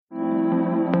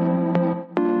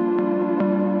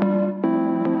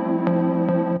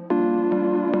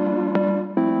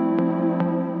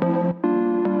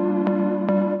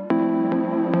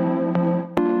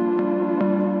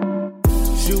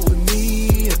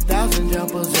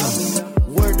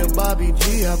Bobby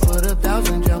G, I put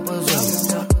 1,000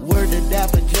 jumpers up. Word to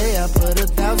Dapper J, I put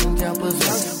 1,000 jumpers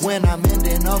up. When I'm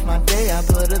ending off my day, I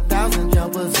put 1,000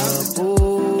 jumpers up.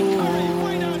 Ooh.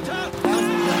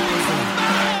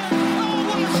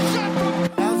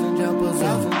 1,000 jumpers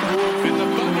up. In the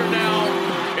Thunder now,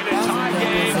 in a tie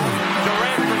game.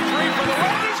 Durant for three for the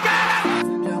win. He's got it!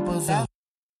 1,000 jumpers up.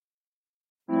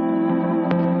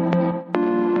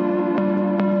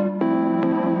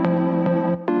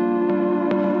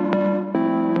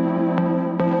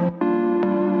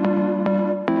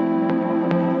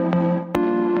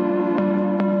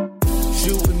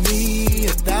 Shoot with me,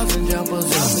 1,000 jumpers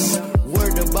up.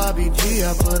 Word to Bobby G,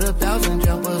 I put 1,000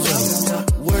 jumpers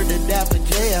up. Word to Dapper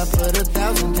J, I put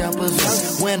 1,000 jumpers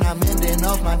up. When I'm ending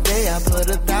off my day, I put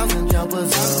 1,000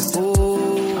 jumpers up. Ooh.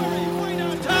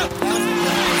 1,000 jumpers up.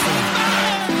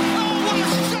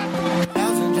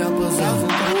 1,000 jumpers up.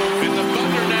 In the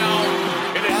Thunder now,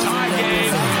 in a tie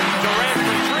game. Durant for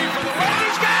three for the win.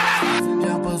 He's got it! 1,000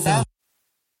 jumpers up.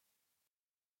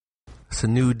 It's a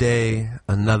new day,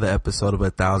 another episode of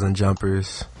 1,000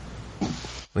 Jumpers.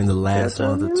 We're in the last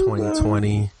month of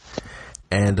 2020.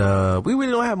 And we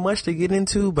really don't have much to get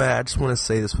into, but I just want to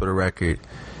say this for the record.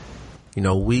 You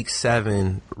know, week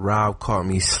 7, Rob caught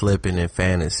me slipping in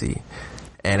fantasy.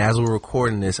 And as we're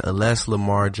recording this, unless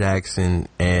Lamar Jackson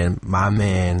and my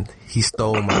man, he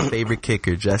stole my favorite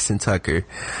kicker, Justin Tucker,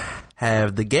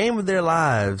 have the game of their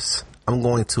lives, I'm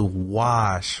going to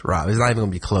wash Rob. It's not even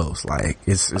going to be close. Like,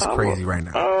 it's crazy right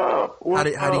now. How do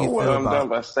you feel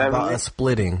about us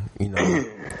splitting, you know?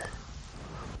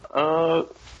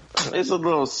 It's a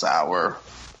little sour.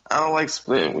 I don't like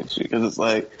splitting with you because it's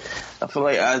like, I feel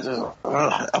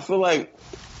like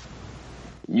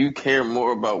you care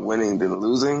more about winning than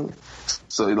losing.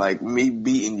 So like me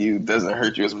beating you doesn't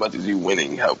hurt you as much as you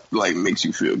winning makes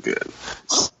you feel good.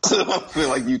 So I feel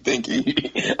like you think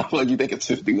it's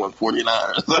 51-49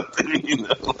 or something, you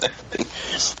know.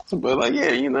 But like,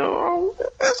 yeah, you know,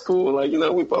 that's cool. Like, you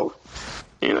know, we both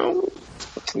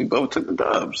took the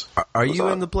dubs. Are you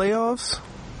in the playoffs?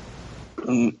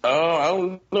 I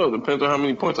don't know. Depends on how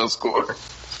many points I score,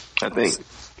 I think.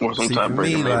 Or some for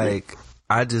me, maybe. like,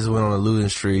 I just went on a losing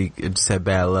streak and just had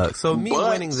bad luck. So me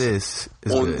winning this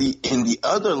is good. In the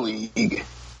other league.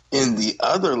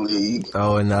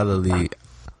 Oh, another league.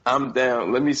 I'm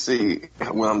down. Let me see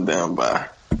what I'm down by.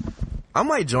 I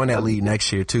might join that league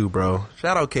next year too, bro.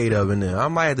 Shout out K-Dub in there. I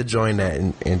might have to join that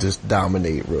and just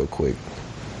dominate real quick.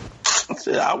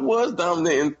 Shit, I was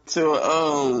dominating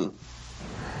until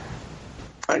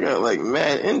I got like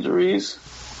mad injuries.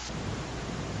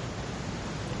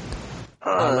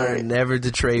 I learned never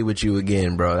to trade with you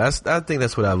again, bro. I think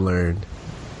that's what I've learned.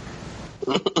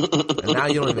 And now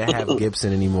you don't even have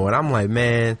Gibson anymore. And I'm like,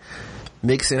 man,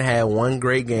 Mixon had one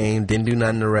great game, didn't do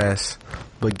nothing the rest.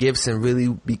 But Gibson really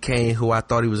became who I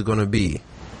thought he was going to be.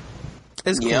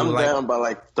 It's cool. Yeah, I'm down by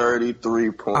like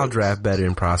 33 points. I'll draft better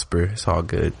and prosper. It's all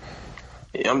good.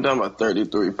 Yeah, I'm down by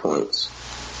 33 points.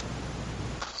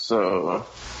 So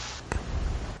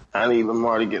I need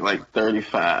Lamar to get like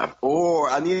 35. Or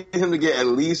I need him to get at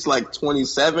least like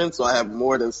 27 so I have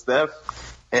more than Steph.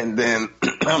 And then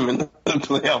I'm in the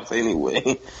playoffs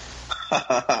anyway.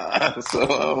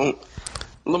 So,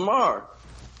 Lamar,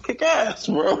 kick ass,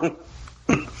 bro.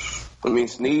 I mean,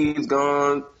 Snead's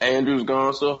gone, Andrew's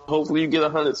gone, so hopefully you get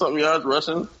 100-something yards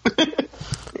rushing.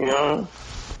 You know?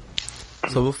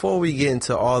 So before we get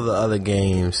into all the other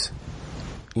games,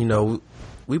 you know,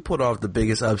 we pulled off the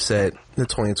biggest upset in the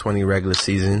 2020 regular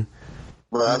season.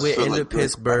 Bro, we went into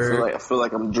Pittsburgh. I feel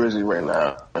like I'm Drizzy right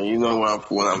now. And you know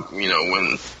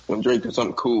when Drake does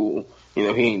something cool, you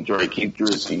know, he ain't Drake, he's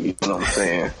Drizzy. You know what I'm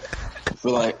saying? I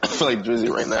feel like Drizzy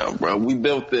right now, bro. We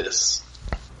built this.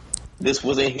 This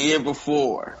wasn't here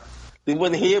before. It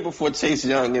wasn't here before Chase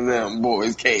Young and them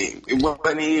boys came. It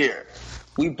wasn't here.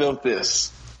 We built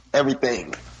this.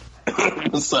 Everything.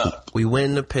 What's up? We went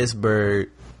into Pittsburgh,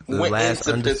 the last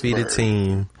undefeated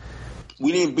team.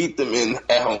 We didn't beat them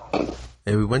at home.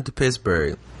 And we went to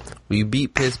Pittsburgh. We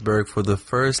beat Pittsburgh for the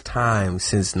first time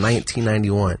since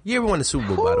 1991. You ever won the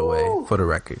Super Bowl, by the way, for the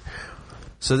record.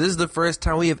 So this is the first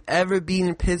time we have ever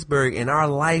beaten Pittsburgh in our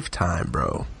lifetime,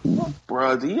 bro.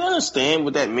 Bro, do you understand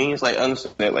what that means? Like,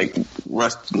 understand, like,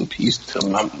 rest in peace to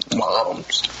my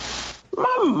moms.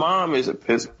 My mom is a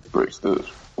Pittsburgh Steelers.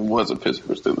 Was a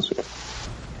Pittsburgh Steelers fan.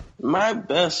 My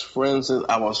best friend since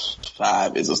I was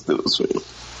 5 is a Steelers fan.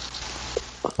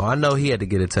 Oh, I know he had to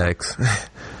get a text.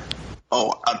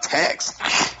 Oh, a text?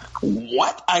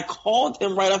 What? I called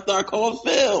him right after I called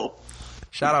Phil.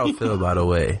 Shout out Phil, by the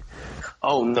way.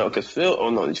 Oh, no, because Phil,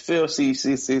 see.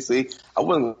 I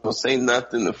wasn't going to say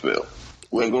nothing to Phil.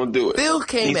 We ain't gonna do it. Phil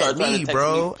came at me,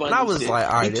 bro, and I was like,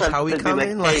 all right, this how we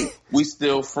coming? Hey, we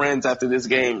still friends after this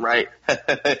game, right?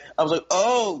 I was like,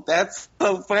 oh, that's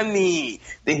so funny.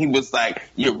 Then he was like,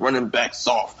 you're running back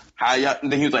soft. How y'all? And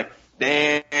then he was like,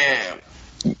 damn.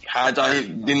 How y'all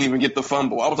didn't even get the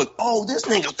fumble? I was like, oh, this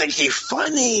nigga think he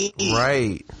funny.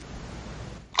 Right.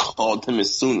 Called him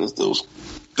as soon as those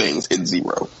things hit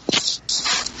 0.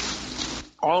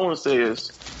 All I want to say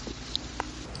is,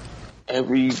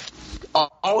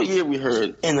 all year we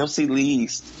heard NFC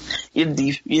least, your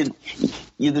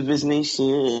division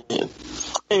shit.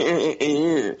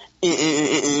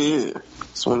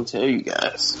 Just want to tell you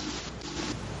guys,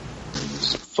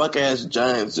 fuck ass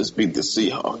Giants just beat the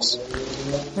Seahawks.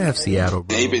 I have Seattle,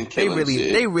 bro.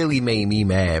 They really made me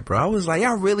mad, bro. I was like,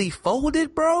 y'all really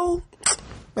folded, bro?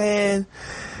 Man.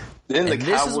 Then the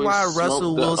this is why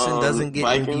Russell Wilson doesn't get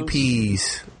Vikings.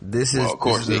 MVPs. This is, well, of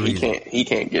course, he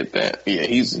can't get that. Yeah,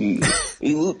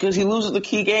 because he loses the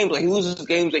key games. Like, he loses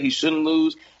games that he shouldn't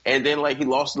lose, and then like he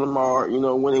lost to Lamar. You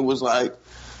know, when it was like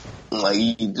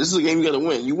this is a game you got to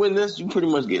win. You win this, you pretty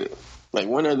much get it. Like,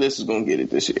 winner of this is gonna get it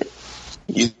this year.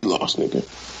 You lost, nigga.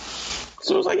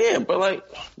 So it was like, yeah, but like,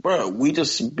 bro, we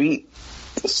just beat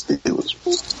the Steelers.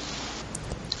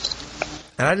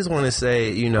 And I just want to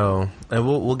say, you know, and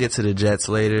we'll get to the Jets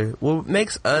later. What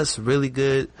makes us really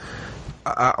good,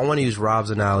 I want to use Rob's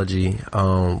analogy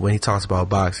when he talks about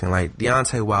boxing. Like,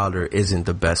 Deontay Wilder isn't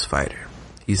the best fighter.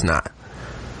 He's not.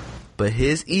 But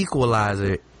his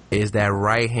equalizer is that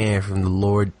right hand from the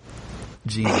Lord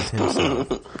Jesus himself.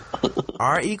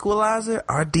 Our equalizer,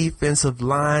 our defensive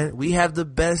line, we have the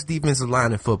best defensive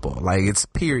line in football. Like, it's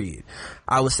period.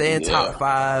 I was saying top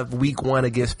 5 week 1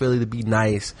 against Philly to be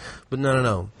nice, but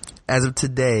no. As of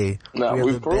today, we have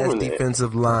the best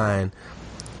defensive line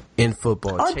in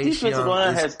football. Our Chase defensive Young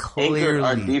line has anchored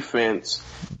our defense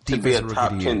to be a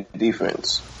top 10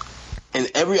 defense.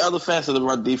 And every other facet of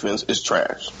our defense is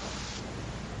trash.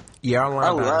 Yeah,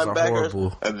 our linebackers are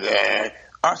horrible.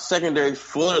 Our secondary,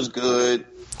 Fuller's good.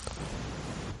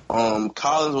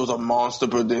 Collins was a monster,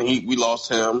 but then we lost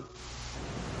him.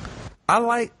 I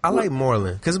like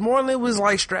Moreland, because Moreland was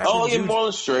like strapped. Oh yeah,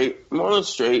 Moreland's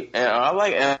straight, and I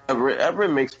like Everett.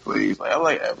 Everett makes plays. Like, I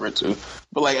like Everett too,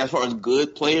 but like, as far as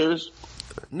good players,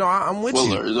 no, I'm with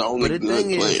Fuller is the only but the good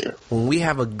thing player. Is, when we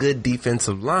have a good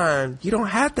defensive line, you don't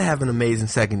have to have an amazing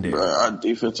secondary. Bro, our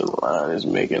defensive line is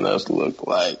making us look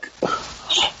like.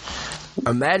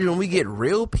 Imagine when we get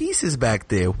real pieces back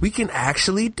there, we can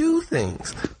actually do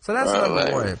things. So that's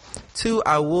number 1. 2,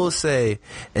 I will say,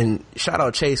 and shout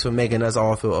out Chase for making us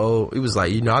all feel old. He was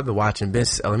like, you know, I've been watching Ben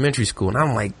since elementary school, and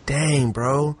I'm like, dang,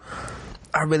 bro,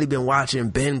 I've really been watching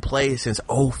Ben play since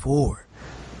 04.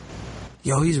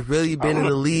 Yo, he's really been in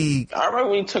the league. I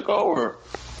remember when he took over.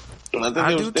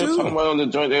 I do too. They were talking about on the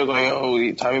joint. They was like,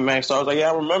 oh, Tommy Mack started. I was like,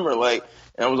 yeah, I remember. Like,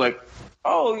 and I was like,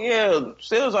 oh yeah,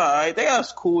 Steelers alright. They got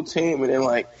a cool team, and then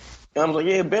like, and I was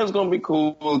like, yeah, Ben's gonna be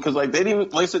cool, because like they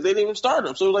didn't even start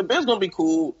him, so it was like, Ben's gonna be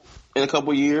cool in a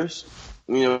couple years.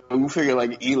 You know, we figured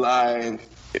like Eli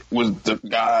was the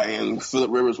guy, and Phillip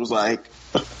Rivers was like,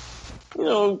 you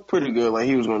know, pretty good. Like,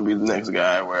 he was gonna be the next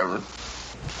guy or whatever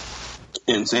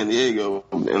in San Diego,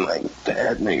 and like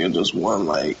that nigga just won.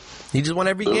 Like, he just won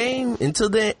every game until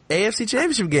the AFC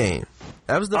Championship game.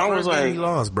 That was the first game he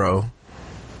lost, bro.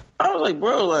 I was like,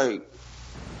 bro, like,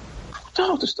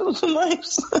 oh, the Steelers are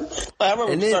nice. Like, I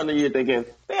remember starting the year thinking,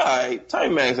 they all right, Tommy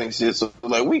Max ain't shit, so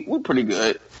like, we pretty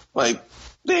good. Like,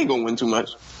 they ain't gonna win too much.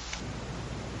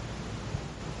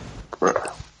 Bro.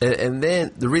 And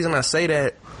then the reason I say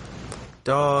that,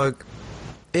 dog,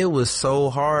 it was so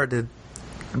hard to.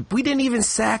 We didn't even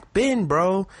sack Ben,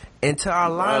 bro, until our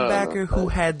linebacker who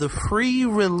had the free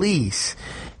release.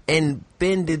 And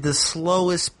Ben did the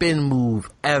slowest spin move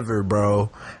ever, bro.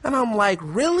 And I'm like,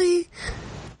 really?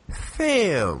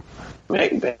 Fam.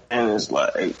 Ben is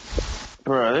like,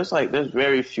 bro, there's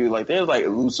very few, like, there's like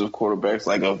elusive quarterbacks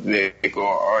like a Vic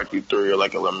or RG3 or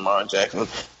like a Lamar Jackson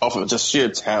off of just sheer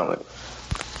talent.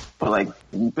 But like,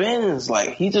 Ben is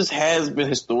like, he just has been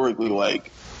historically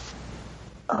like,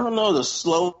 I don't know, the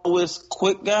slowest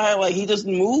quick guy. Like, he just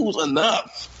moves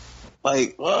enough.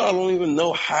 Like, well, I don't even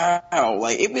know how.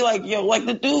 Like, it'd be like, yo, like,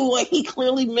 the dude, like, he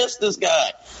clearly missed this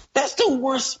guy. That's the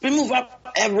worst spin move I've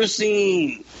ever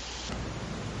seen.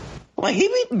 Like, he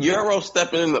be Euro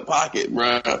stepping in the pocket,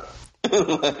 bro.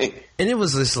 Like, and it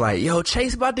was just like, yo,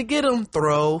 Chase about to get him,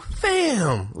 throw,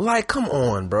 fam. Like, come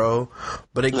on, bro.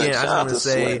 But again, I just want to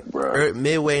say,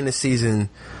 midway in the season,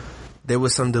 there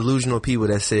was some delusional people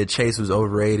that said Chase was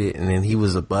overrated and then he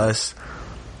was a bust.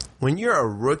 When you're a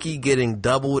rookie getting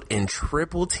doubled and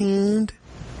triple teamed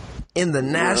in the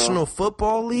National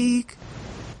Football League,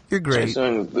 You're great. Chase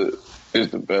Young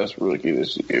is the best rookie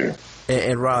this year.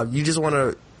 And Rob,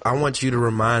 I want you to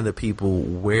remind the people,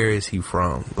 where is he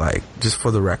from? Like, just for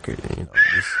the record,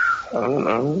 I don't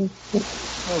know.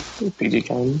 PG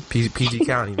County. PG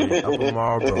County, man. Upper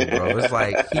Marlboro, bro. It's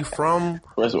like, he from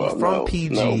PG.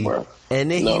 No, bro.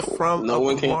 And then he from no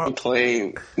one can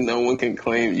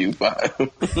claim you by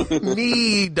him.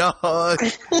 Me, dog.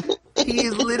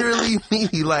 He's literally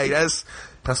me. Like, that's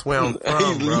where I'm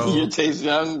from, bro. You're Chase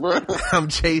Young, bro. I'm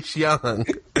Chase Young.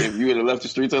 If you would have left the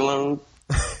streets alone.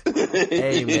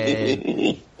 Hey,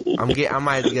 man. I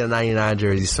might get a 99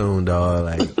 jersey soon, dog.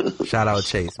 Like, shout out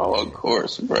Chase. Oh, of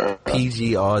course, bro.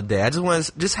 PG all day. I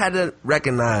just had to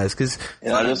recognize, because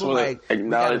I just want to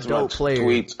acknowledge my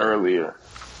tweets earlier.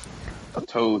 I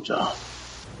told y'all,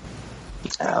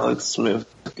 Alex Smith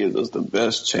gives us the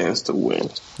best chance to win.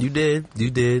 You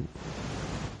did.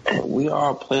 And we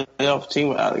are a playoff team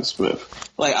with Alex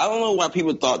Smith. Like, I don't know why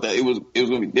people thought that it was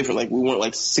going to be different. Like, we weren't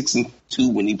like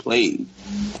 6-2 when he played.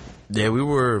 Yeah, we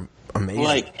were amazing.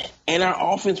 Like, and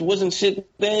our offense wasn't shit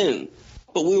then,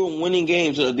 but we were winning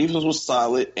games. So the defense was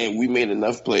solid, and we made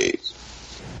enough plays.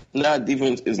 Now our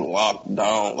defense is locked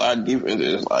down. Our defense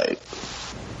is like,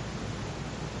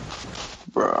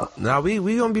 bro. Now we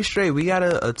gonna be straight. We got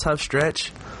a tough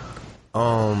stretch.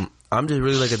 I'm just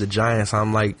really looking at the Giants.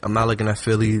 I'm not looking at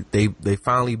Philly. They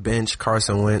finally benched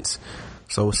Carson Wentz,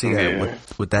 so we'll see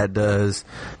what that does.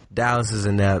 Dallas is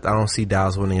inept. I don't see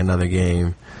Dallas winning another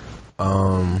game.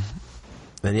 And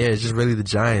yeah, it's just really the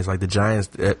Giants. Like, the Giants,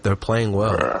 they're playing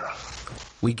well.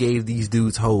 We gave these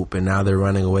dudes hope, and now they're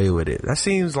running away with it. That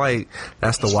seems like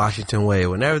that's the Washington way.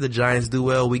 Whenever the Giants do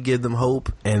well, we give them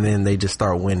hope, and then they just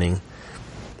start winning.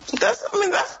 That's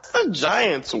the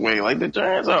Giants way. Like, the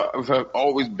Giants have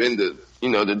always been the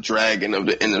dragon of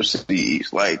the NFC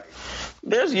East. Like,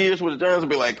 there's years where the Giants will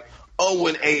be like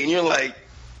 0-8, and you're like,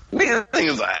 these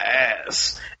things are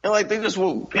ass. And like, they just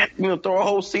will, throw a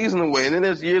whole season away. And then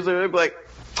there's years where they'll be like,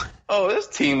 oh, this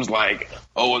team's like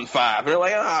 0-5. And they're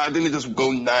like, then they just go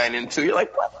 9-2. You're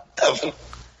like, what the?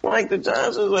 Like, the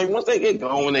Giants is like, once they get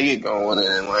going,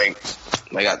 and like,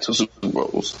 they got 2 Super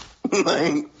Bowls.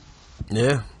 Like,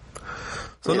 yeah.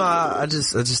 So no, I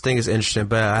just think it's interesting,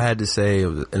 but I had to say it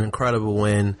was an incredible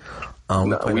win.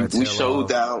 We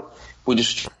showed out. We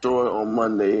destroyed on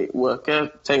Monday. Well,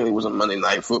 technically it was a Monday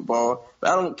Night Football,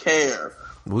 but I don't care.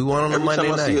 We won on a Monday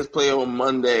night. Every time I see us play on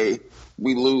Monday,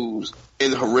 we lose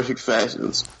in horrific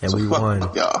fashions. And we won.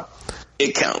 Y'all.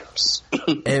 It counts.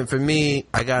 And for me,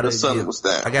 I gotta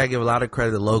give a lot of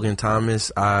credit to Logan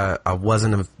Thomas. I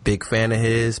wasn't a big fan of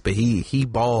his, but he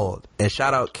balled. And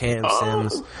shout out Cam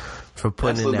Sims for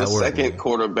putting in that work. That's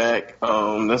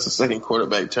the second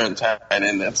quarterback turned tight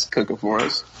end that's cooking for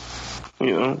us.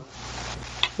 Jordan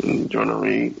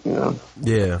Reed,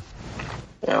 Yeah.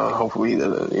 Hopefully he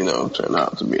doesn't, turn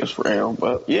out to be as frail.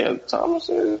 But yeah, Thomas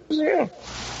is here.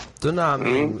 So no, I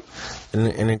mean,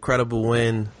 an incredible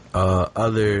win.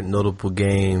 Other notable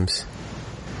games.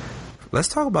 Let's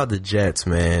talk about the Jets,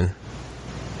 man.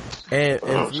 And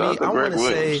for me,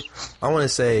 I want to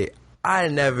say, I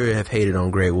never have hated on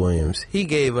Greg Williams. He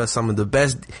gave us some of the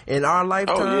best in our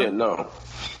lifetime. Oh yeah, no.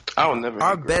 I will never.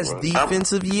 Our best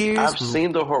defensive years. I've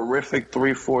seen the horrific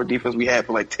 3-4 defense we had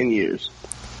for like 10 years.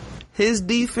 His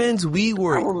defense, we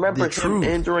were. I remember him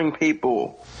injuring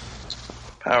people.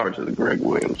 Power to the Greg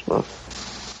Williams, bro.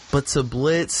 But to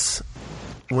blitz,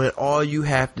 when all you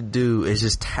have to do is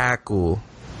just tackle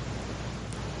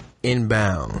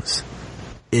inbounds,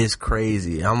 is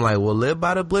crazy. I'm like, well, live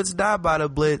by the blitz, die by the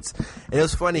blitz. And it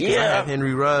was funny because I have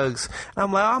Henry Ruggs.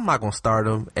 I'm like, I'm not going to start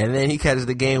him. And then he catches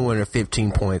the game winner,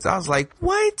 15 points. I was like,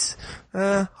 what?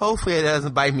 Hopefully it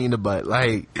doesn't bite me in the butt.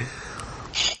 Like,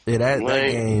 yeah, that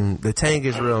game, the tank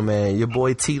is real, man. Your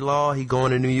boy T-Law, he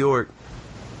going to New York.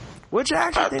 Which I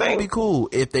actually think would be cool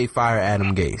if they fire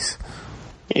Adam Gase.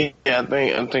 Yeah, I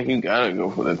think you gotta go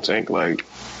for the tank. Like,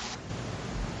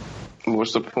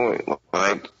 what's the point? Like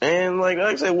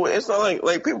I said, it's not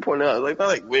like people point out, like, not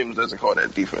like Williams doesn't call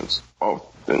that defense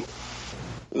often,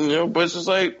 but it's just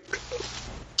like,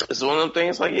 it's one of them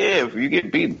things. Like, yeah, if you get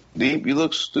beat deep, you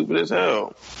look stupid as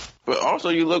hell, but also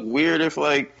you look weird if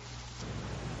like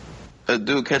a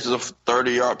dude catches a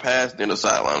 30-yard pass near the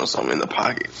sideline or something in the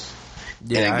pocket.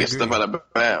 Yeah, and gets stuff out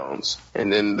of bounds,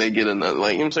 and then they get another.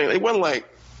 Like, you know what I'm saying? It wasn't like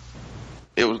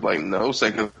it was like no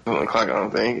seconds on the clock. I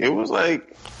don't think it was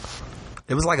like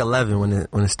 11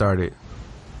 when it started.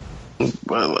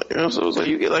 But like, it was like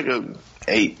you get like a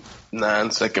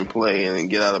 8-9 second play and then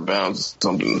get out of bounds or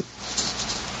something.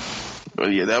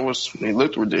 But yeah, it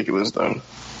looked ridiculous though.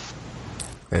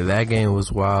 Yeah, that game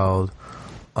was wild.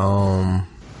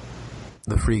 The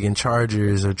the freaking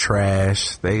Chargers are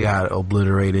trash. They got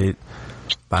obliterated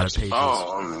by the Patriots.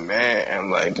 Oh man,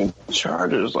 like the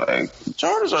Chargers are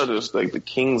just like the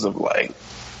kings of like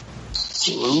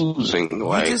losing.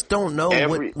 Like, you just don't know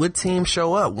what teams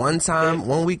show up.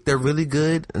 One week they're really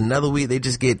good, another week they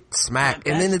just get smacked.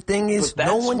 And then the thing is,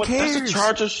 no one cares. That's the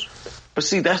Chargers. But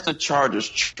see, that's the Chargers'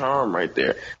 charm right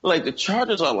there. Like the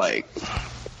Chargers are like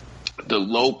the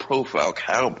low-profile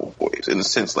Cowboys in a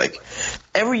sense. Like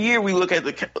every year we look at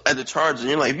the Chargers, and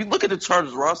you're like, if you look at the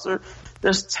Chargers roster,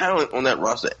 there's talent on that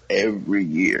roster every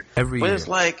year. But it's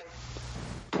like,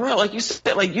 bro, like you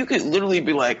said, like you could literally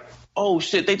be like, oh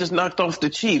shit, they just knocked off the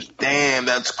Chiefs. Damn,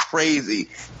 that's crazy.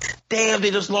 Damn,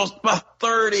 they just lost by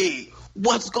 30.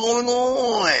 What's going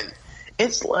on?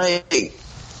 It's like,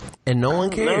 and no one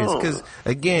cares because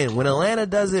again, when Atlanta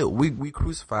does it, we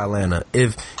crucify Atlanta.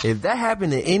 If that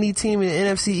happened to any team in the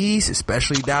NFC East,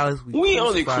 especially Dallas, we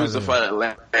only crucified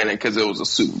Atlanta because it was a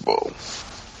Super Bowl.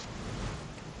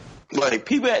 Like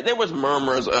there was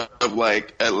murmurs of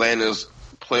like Atlanta's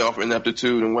playoff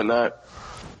ineptitude and whatnot,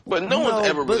 but no one's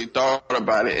ever really thought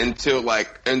about it until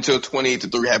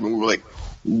 28-3 happened. We were like,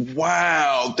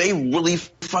 wow, they really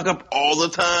fuck up all the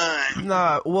time.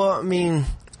 Nah, well, I mean,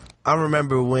 I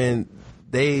remember when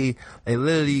they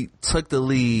literally took the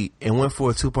lead and went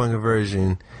for a 2-point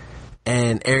conversion,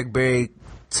 and Eric Berry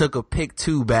took a pick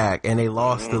 2 back, and they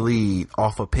lost the lead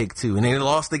off a pick 2, and they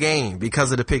lost the game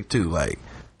because of the pick 2. Like,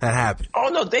 that happened. Oh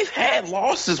no, they've had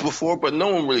losses before, but no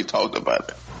one really talked about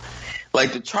it.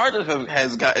 Like the Chargers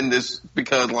has gotten this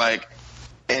because like,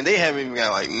 and they haven't even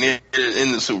got like near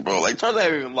in the Super Bowl. Like Chargers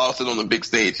haven't even lost it on the big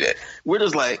stage yet. We're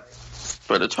just like,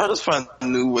 but the Chargers find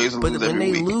new ways to lose every week. But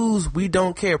when they lose, we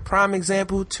don't care. Prime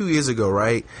example, 2 years ago,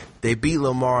 right? They beat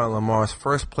Lamar in Lamar's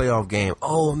first playoff game.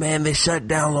 Oh, man, they shut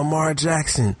down Lamar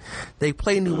Jackson. They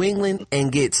play New England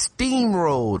and get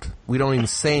steamrolled. We don't even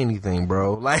say anything,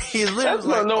 bro. Like, it's literally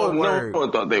like, no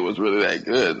one thought they was really that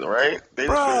good, right? They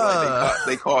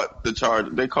caught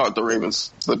the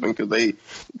Ravens slipping because they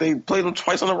played them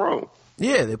twice in a row.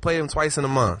 Yeah, they played them twice in a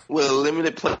month. With a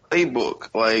limited playbook.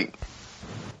 Like,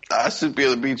 I should be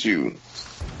able to beat you.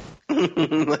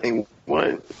 Like,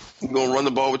 what? You're going to run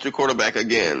the ball with your quarterback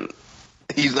again.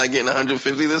 He's not getting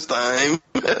 150 this time.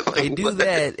 Like, they do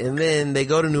that, and then they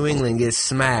go to New England, get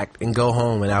smacked, and go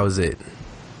home, and that was it.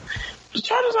 The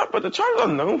Chargers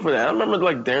are known for that. I remember,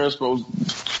 like, Darren Sproles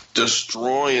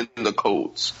destroying the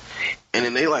Colts. And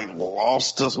then they, like,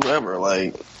 lost to whoever.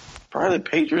 Like, probably the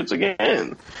Patriots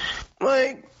again.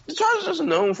 Like, the Chargers are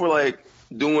known for, like,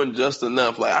 doing just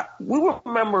enough. Like, we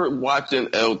remember watching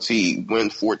LT win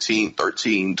 14,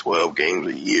 13, 12 games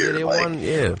a year. Yeah, they won,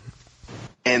 yeah.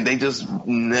 And they just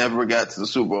never got to the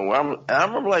Super Bowl. I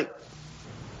remember, like,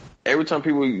 every time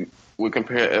people would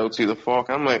compare LT to Falk,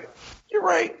 I'm like, you're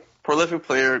right. Prolific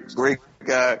player, great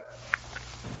guy,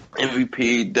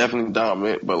 MVP, definitely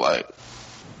dominant, but, like,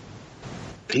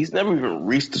 he's never even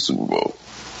reached the Super Bowl.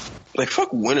 Like, fuck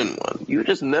winning one. You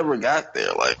just never got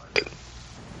there. Like,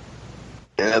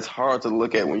 and that's hard to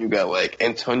look at when you got, like,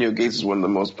 Antonio Gates is one of the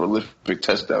most prolific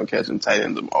touchdown catching tight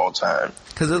ends of all time.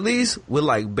 Because at least with,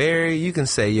 like, Barry, you can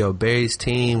say, yo, Barry's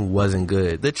team wasn't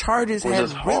good. The Chargers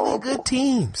had really good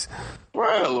teams.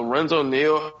 Right, Lorenzo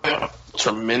Neal,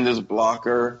 tremendous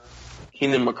blocker.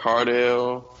 Keenan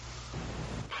McCardell.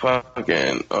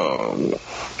 Fucking,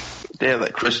 they had,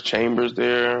 like, Chris Chambers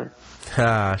there.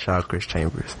 Shout out Chris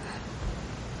Chambers.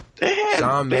 They had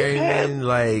Sean Merriman,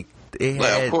 like, they had,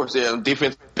 like, of course, yeah,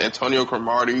 defense, Antonio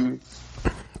Cromartie.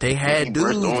 They had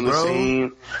dudes, on the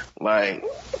scene. Like,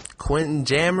 Quentin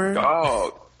Jammer.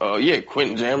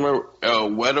 Quentin Jammer.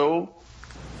 Weddle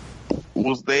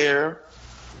was there.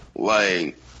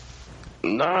 Like,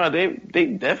 nah, they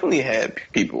definitely had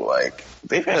people. Like,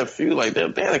 they've had a few. Like, they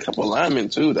had a couple of linemen,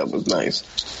 too. That was nice.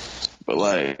 But,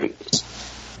 like,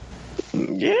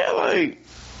 yeah, like,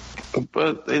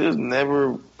 but they just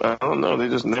never, I don't know, they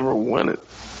just never won it.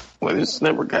 Like, they just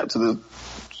never got to the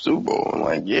Super Bowl. And,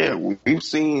 like, yeah, we've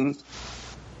seen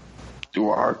through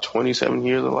our 27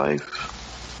 years of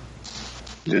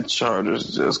life, the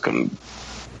Chargers just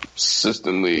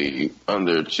consistently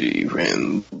underachieve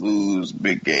and lose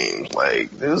big games.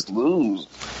 Like, they just lose.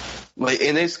 Like,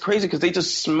 and it's crazy because they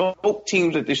just smoke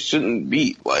teams that they shouldn't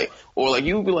beat. Like, or like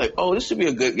you would be like, oh, this should be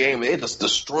a good game, and they just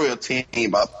destroy a team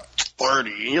by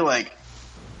 30, and you're like,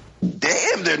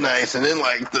 damn, they're nice. And then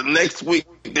like the next week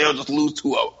they'll just lose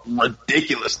to a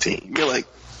ridiculous team. You're like,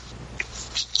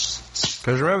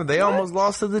 because remember they almost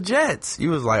lost to the Jets.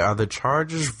 You was like, are the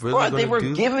Chargers really going to do? They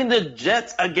were giving the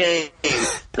Jets a game.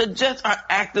 The Jets are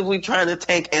actively trying to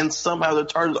tank, and somehow the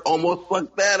Chargers almost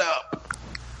fucked that up.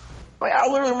 Like, I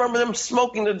literally remember them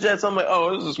smoking the Jets. I'm like,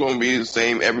 oh, this is going to be the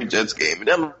same every Jets game. And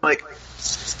then I'm like,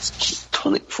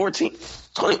 20.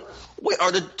 Wait,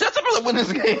 are the Jets about to win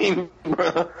this game,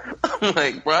 bro? I'm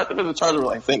like, bro, I think the Chargers were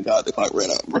like, thank God the clock ran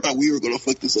out, bro. We were going to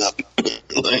fuck this up.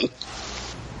 Like,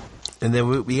 and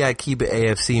then we got to keep it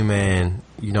AFC, man.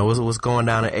 You know, what's going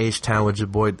down in H-Town with your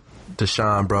boy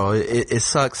Deshaun, bro. It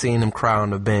sucks seeing him cry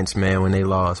on the bench, man, when they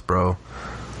lost, bro.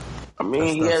 I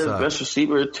mean, he had his best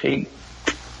receiver take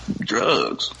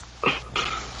drugs.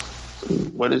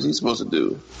 What is he supposed to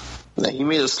do? Like, he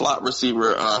made a slot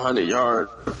receiver a 100-yard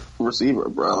receiver,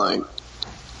 bro.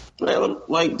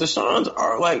 Like Deshaun's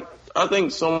are like, I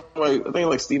think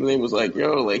Stephen A was like,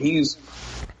 yo, like, he's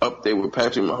up there with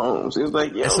Patrick Mahomes. He was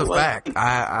like, yo, it's a fact.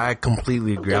 I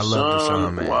completely agree. I love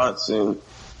Deshaun, man. Watson,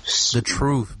 the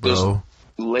truth, bro.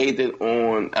 Laid it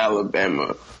on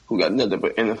Alabama, who got nothing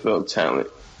but NFL talent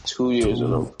 2 years in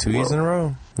a row. 2 years in a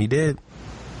row. He did.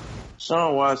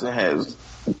 Deshaun Watson has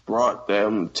brought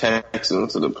them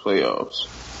Texans to the playoffs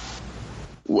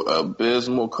with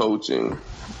abysmal coaching.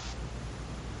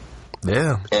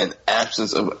 Yeah. And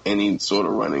absence of any sort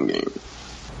of running game.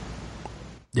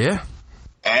 Yeah.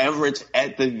 Average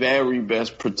at the very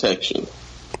best protection.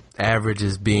 Average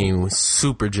is being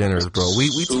super generous, bro.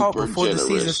 We talked before the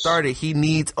season started. He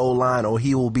needs O-line or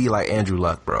he will be like Andrew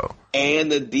Luck, bro.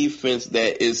 And the defense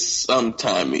that is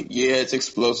sometimey. Yeah, it's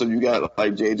explosive. You got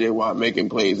like J.J. Watt making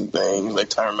plays and things, like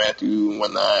Tyrann Mathieu and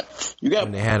whatnot. You got,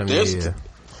 when they had him,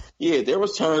 yeah, there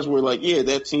was times where like, yeah,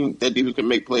 that defense could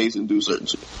make plays and do certain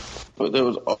shit. But there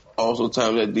was also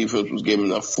times that defense was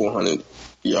giving up 400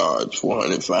 yards,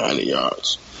 500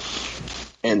 yards.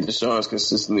 And Deshaun's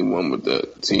consistently won with the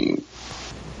team.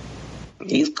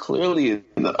 He's clearly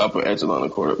in the upper echelon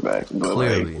of quarterback.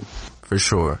 Clearly, like, for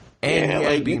sure. And he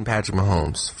has beaten Patrick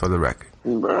Mahomes, for the record.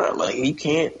 Bro, like, you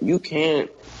can't do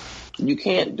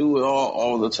it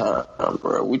all the time,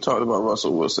 bro. We talked about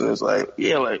Russell Wilson. It's like,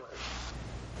 yeah, like,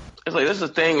 it's like, that's the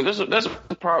thing.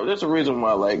 That's a reason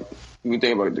why, like, you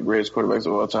think about the greatest quarterbacks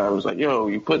of all time. It's like, yo,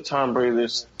 you put Tom Brady there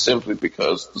simply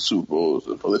because the Super Bowls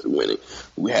and prolific winning.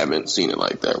 We haven't seen it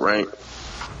like that, right?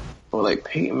 But like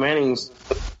Peyton Manning's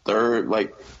third,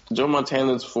 like Joe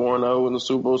Montana's 4-0 in the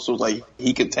Super Bowl, so it's like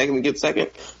he could technically get second,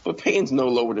 but Peyton's no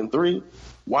lower than 3.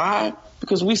 Why?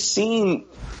 Because we've seen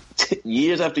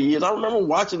years after years. I remember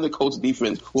watching the Colts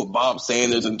defense with Bob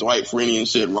Sanders and Dwight Freeney and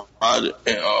shit,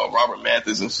 Robert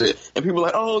Mathis and shit. And people were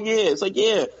like, oh yeah, it's like,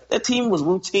 yeah, that team was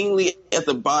routinely at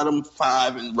the bottom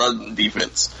 5 in run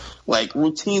defense. Like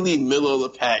routinely middle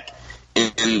of the pack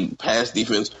in pass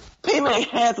defense. Peyton Manning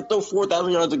had to throw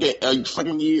 4,000 yards a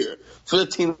fucking year for the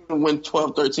team to win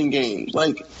 12, 13 games.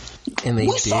 Like, and they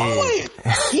saw it.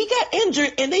 He got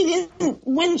injured and they didn't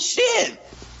win shit.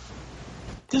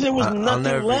 Because there was nothing left. I'll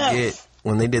never forget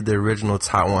when they did the original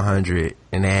Top 100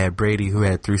 and they had Brady, who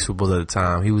had 3 Super Bowls at the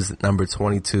time. He was number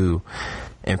 22.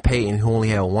 And Peyton, who only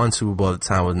had 1 Super Bowl at the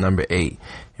time, was number 8.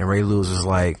 And Ray Lewis was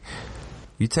like,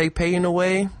 you take Peyton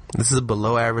away, this is a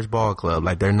below average ball club.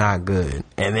 Like, they're not good.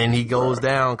 And then he goes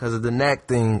down because of the neck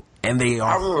thing, and they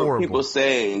are horrible. I remember people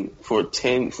saying for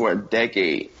a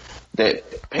decade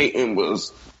that Peyton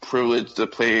was privileged to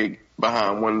play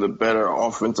behind one of the better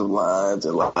offensive lines,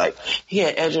 and like he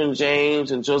had Edgerrin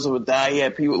James and Joseph Adai. He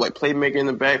had people like playmaker in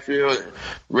the backfield, and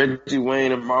Reggie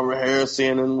Wayne and Marvin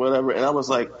Harrison and whatever. And I was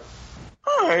like,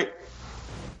 all right.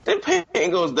 Then Peyton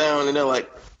goes down, and they're like,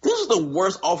 this is the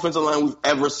worst offensive line we've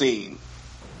ever seen.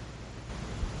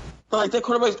 Like, that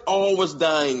quarterback's always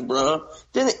dying, bro.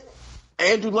 Then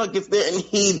Andrew Luck gets there and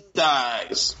he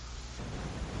dies.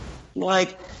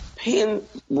 Like, Peyton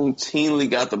routinely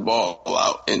got the ball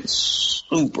out in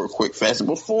super quick fashion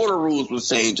before the rules was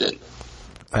changing.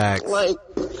 Facts. Like,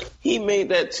 he made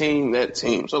that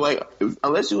team. So, like,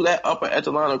 unless you that upper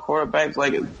echelon of quarterbacks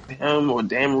like him or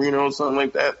Dan Marino or something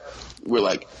like that, where,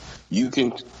 like, you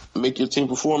can make your team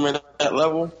perform at that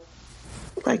level,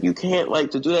 like, you can't,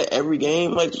 like, to do that every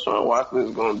game. Like, Deshaun Watson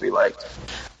is going to be, like,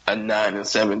 a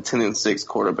 9-7, 10-6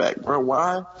 quarterback. Bro,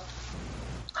 why?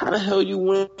 How the hell you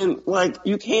win? Like,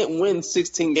 you can't win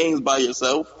 16 games by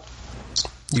yourself.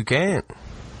 You can't.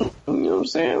 You know what I'm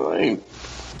saying? Like,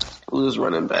 who's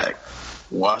running back?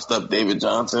 Washed up David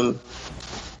Johnson.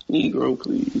 Negro,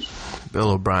 please.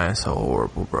 Bill O'Brien's so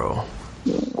horrible, bro.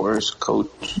 Worst coach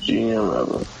GM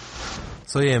ever.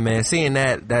 So yeah, man, seeing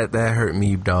that hurt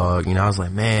me, dog. You know, I was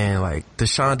like, man, like,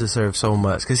 Deshaun deserves so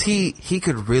much because he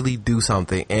could really do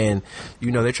something. And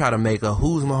you know, they try to make a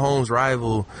who's Mahomes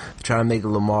rival, try to make a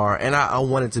Lamar, and I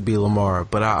want it to be Lamar,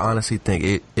 but I honestly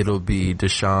think it'll be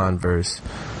Deshaun versus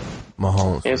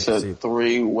Mahomes. It's a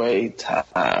 3-way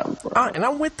tie, bro. And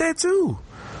I'm with that too.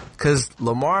 Because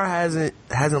Lamar hasn't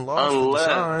lost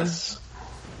unless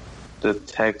the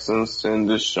Texans send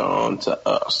Deshaun to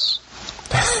us.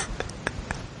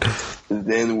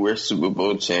 Then we're Super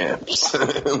Bowl champs.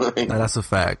 Like, no, that's a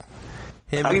fact.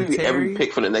 Him I'll and give you every Terry,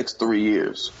 pick for the next 3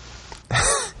 years.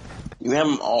 You have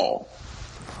them all.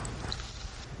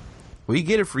 we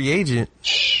get a free agent.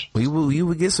 We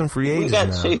would get some free We agents got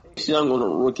now. Chase Young on a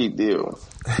rookie deal.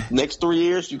 Next 3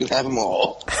 years, you can have them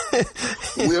all.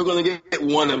 We're going to get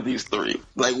one of these three.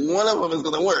 Like, one of them is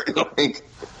going to work. Like,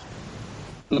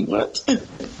 what?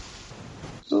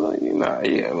 So, like,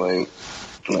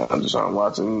 I'm just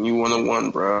watching you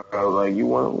 1-1, bro. I was like, you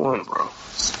 1-1, bro.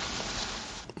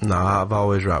 Nah, I've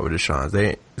always rocked with Deshaun. Is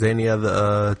there any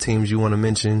other teams you want to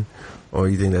mention, or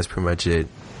you think that's pretty much it?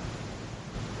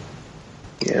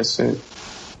 Yes, sir.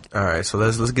 All right, so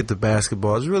let's get to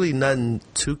basketball. It's really nothing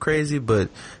too crazy, but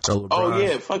LeBron, Oh,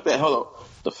 yeah, fuck that. Hold on.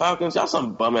 The Falcons, y'all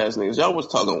some bum-ass niggas. Y'all was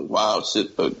talking wild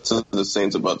shit to the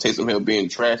Saints about Taysom Hill being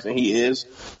trash, and he is.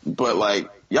 But, like,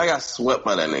 y'all got swept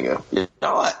by that nigga.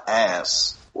 Y'all are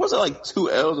ass. What was it, like 2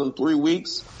 L's in 3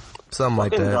 weeks? something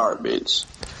like Fucking that. garbage.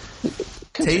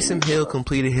 Taysom Hill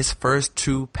completed his first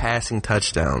 2 passing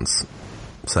touchdowns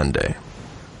Sunday.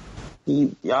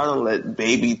 Y'all done let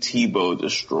baby Tebow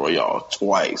destroy y'all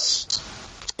twice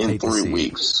in Hate to 3 see it.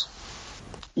 weeks.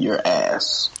 Your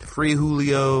ass. Free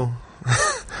Julio.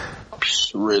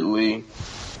 Ridley.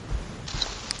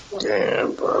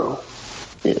 Damn, bro.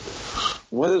 Yeah.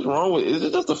 What is wrong with it? Is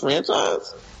it just the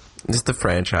franchise? It's the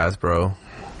franchise, bro.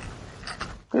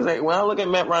 Because like, when I look at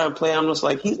Matt Ryan play, I'm just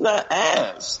like, he's not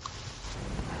ass.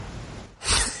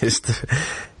 It's the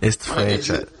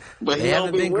franchise. But he They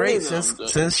haven't don't be been great winning,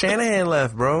 since Shanahan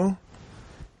left, bro.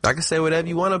 I can say whatever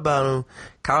you want about him.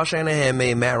 Kyle Shanahan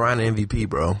made Matt Ryan an MVP,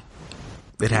 bro.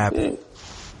 It happened.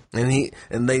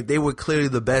 And they were clearly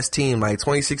the best team. Like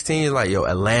 2016 is like, yo,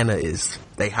 Atlanta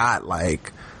they hot.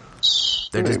 Like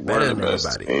they're just better than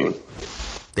everybody. Team.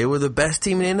 They were the best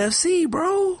team in the NFC,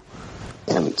 bro.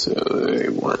 Until they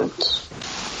weren't.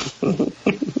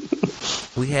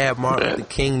 We had Martin Luther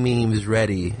King memes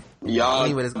ready. Y'all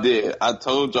Anyways, did. I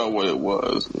told y'all what it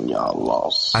was, and y'all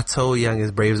lost. I told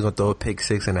Youngest Braves gonna throw a pick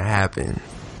 6 and it happened.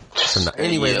 So no,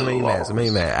 anyways, Yeah, it made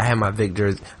me mad. I had my Vic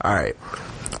jersey. All right.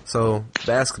 So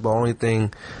basketball, only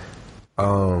thing.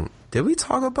 Did we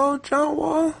talk about John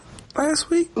Wall last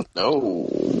week? No.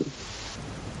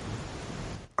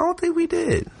 I don't think we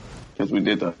did. Because we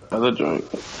did the other joint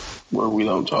where we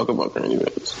don't talk about current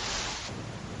events.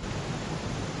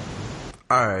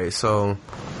 All right, so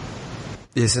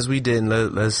yeah, since we didn't,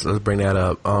 let's bring that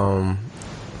up. I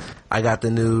got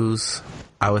the news.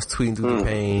 I was tweeting through the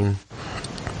pain.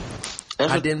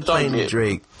 I didn't play any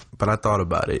Drake, but I thought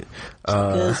about it.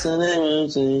 Right, that's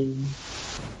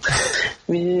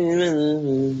we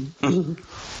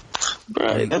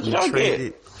what y'all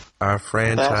traded get. our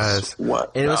franchise. That's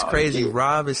what And it was y'all crazy. get.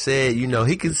 Rob has said,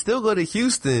 he can still go to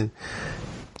Houston.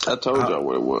 I told y'all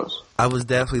what it was. I was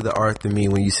definitely the Arthur me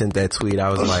when you sent that tweet. I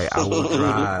was like, I will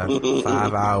drive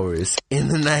 5 hours in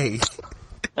the night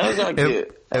That's what y'all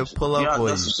get. and pull up on you.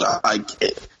 That's what y'all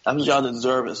get. That's what y'all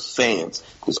deserve as fans.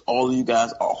 Because all of you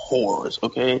guys are whores,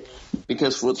 okay?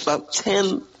 Because for about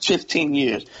 10, 15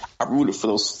 years, I rooted for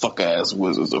those fuck-ass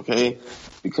Wizards, okay?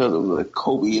 Because of the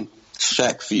Kobe and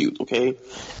Shaq feud, okay?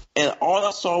 And all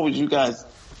I saw was you guys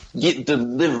get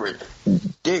delivered.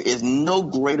 There is no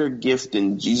greater gift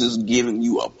than Jesus giving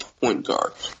you a point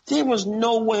guard. There was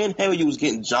no way in hell you was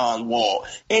getting John Wall.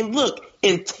 And look,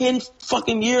 in 10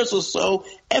 fucking years or so,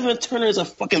 Evan Turner is a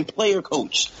fucking player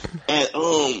coach at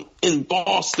in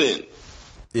Boston.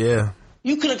 Yeah.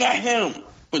 You could have got him.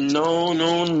 But no.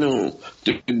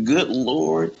 The good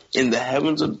Lord in the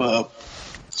heavens above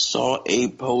saw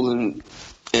Abe Poland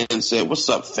and said, "What's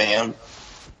up, fam?"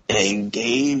 And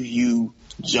gave you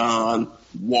John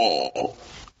Wall.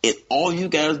 And all you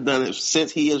guys done is,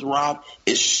 since he has robbed,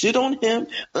 is shit on him.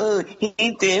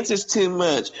 He dances too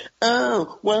much.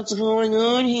 Oh, what's going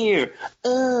on here?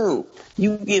 Oh,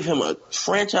 you give him a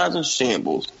franchise in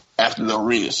shambles after the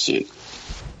arena shit.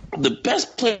 The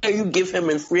best player you give him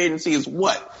in free agency is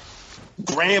what?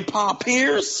 Grandpa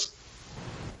Pierce?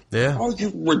 Yeah. Are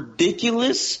you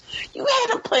ridiculous? You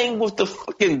had him playing with the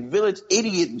fucking village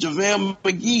idiot JaVale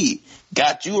McGee.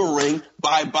 Got you a ring.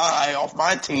 Bye-bye off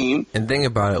my team. And think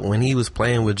about it. When he was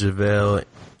playing with JaVale,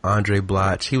 Andre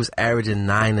Blatch, he was averaging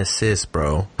 9 assists,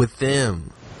 bro. With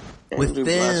them. Andrew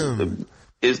Blatch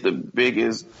is the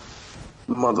biggest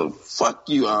motherfuck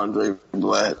you, Andre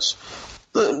Blatch.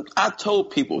 I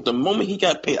told people the moment he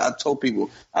got paid. I told people.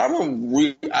 I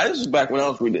remember. This was back when I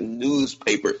was reading the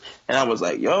newspaper, and I was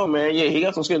like, "Yo, man, yeah, he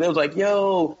got some skill." They was like,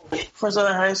 "Yo, first out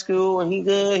of high school, and he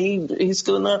good. He's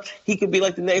skilled enough. He could be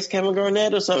like the next Kevin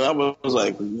Garnett or something." I was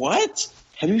like, "What?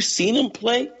 Have you seen him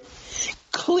play?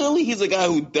 Clearly, he's a guy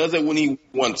who does it when he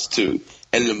wants to.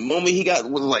 And the moment he got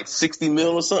was like 60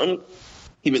 mil or something,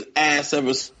 he been ass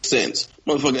ever since.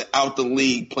 Motherfucker out the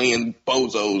league playing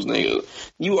bozos, nigga.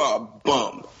 You are a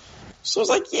bum." So it's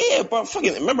like, yeah, but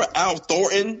fucking remember Al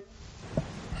Thornton?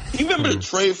 You remember the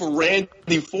trade for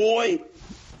Randy Foye?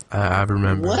 I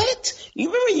remember. What?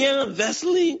 You remember Yana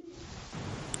Vesely?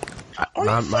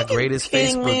 My greatest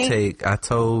Facebook take, I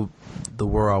told the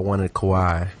world I wanted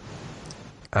Kawhi.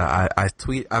 I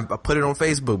put it on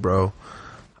Facebook, bro.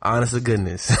 Honest to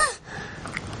goodness.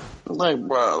 Like,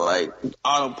 bro, like,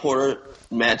 Otto Porter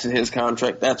matching his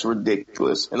contract, that's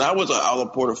ridiculous. And I was an Otto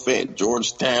Porter fan.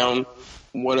 Georgetown,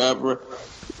 whatever.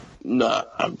 Nah,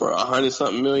 bro,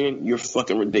 100-something million, you're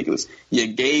fucking ridiculous.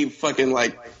 You gave fucking,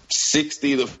 like,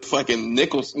 60 to fucking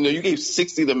Nicholson. You gave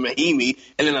 60 to Mahimi,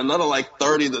 and then another, like,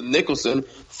 30 to Nicholson.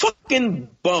 Fucking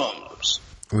bums.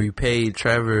 We paid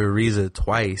Trevor Ariza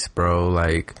twice, bro.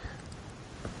 Like,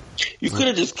 you could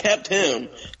have just kept him.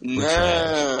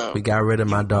 Nah. We got rid of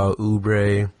my dog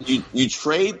Oubre. You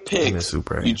trade picks.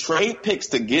 You trade picks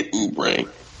to get Oubre.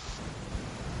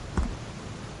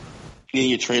 Then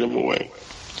you trade him away.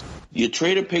 You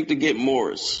trade a pick to get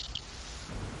Morris.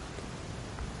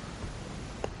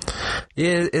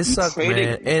 Yeah, it sucks,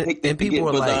 man. And people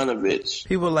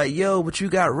are like, yo, but you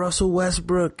got Russell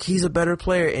Westbrook. He's a better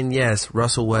player. And yes,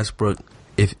 Russell Westbrook,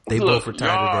 if they both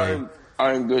retire today,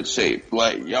 are in good shape.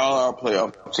 Like, y'all are a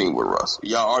playoff team with Russ.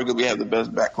 Y'all arguably have the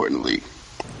best backcourt in the league.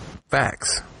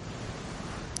 Facts.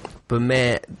 But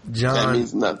man, John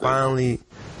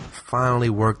finally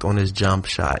worked on his jump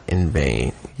shot in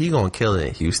vain. He gonna kill it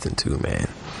in Houston too, man.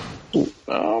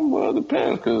 Well, it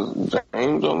depends, because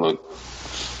James don't look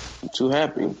too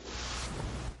happy.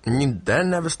 I mean, that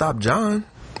never stopped John.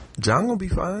 John gonna be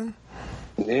fine.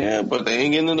 Yeah, but they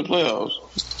ain't getting in the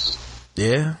playoffs.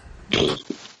 Yeah.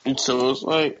 So it's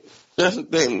like, that's the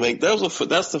thing. Like, that's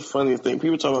the funniest thing.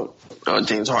 People talk about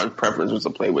James Harden's preference was to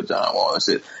play with John Wall and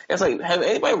shit. It's like, have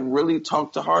anybody really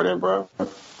talked to Harden, bro?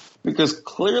 Because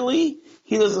clearly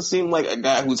he doesn't seem like a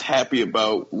guy who's happy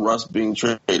about Russ being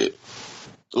traded.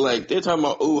 Like, they're talking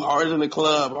about, Harden's in the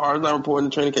club. Harden's not reporting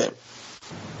the training camp.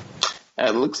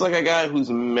 It looks like a guy who's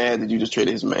mad that you just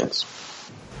traded his mans.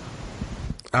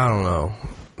 I don't know.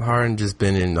 Harden just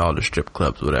been in all the strip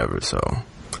clubs, whatever, so.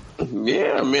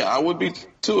 Yeah, I mean, I would be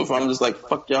too if I'm just like,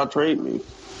 fuck y'all, trade me.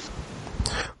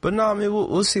 But no, I mean,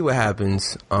 we'll see what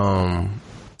happens.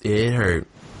 It hurt.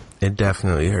 It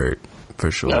definitely hurt,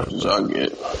 for sure. That's what y'all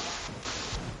get.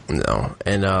 No.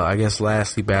 And I guess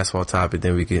lastly, basketball topic,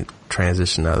 then we can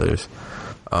transition to others.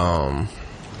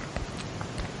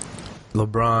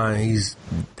 LeBron, he's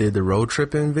did the road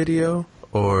tripping video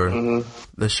or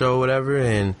the show, whatever,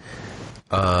 and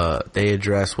they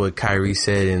addressed what Kyrie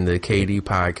said in the KD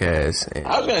podcast. And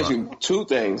I was going to ask you two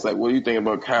things. Like, what do you think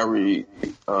about Kyrie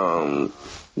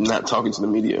not talking to the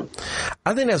media?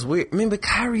 I think that's weird. I mean, but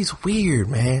Kyrie's weird,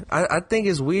 man. I think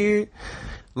it's weird.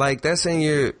 Like, that's saying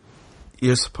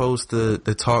you're supposed to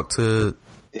talk to.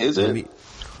 Is it?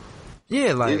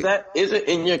 Yeah, like, is it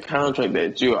in your contract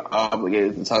that you are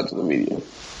obligated to talk to the media?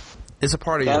 It's a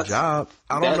part of your job.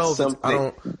 I don't know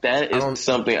if that is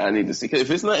something I need to see. 'Cause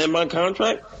if it's not in my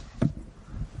contract,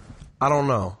 I don't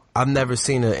know. I've never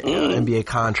seen an NBA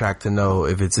contract to know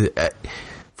if it's.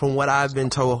 From what I've been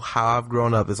told, how I've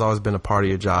grown up, it's always been a part of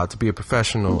your job to be a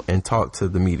professional and talk to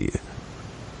the media.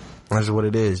 That's what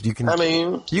it is. You can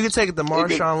take it the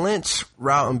Marshawn Lynch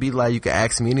route and be like, you can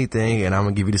ask me anything and I'm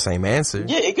gonna give you the same answer.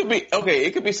 Yeah, it could be okay.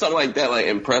 It could be something like that, like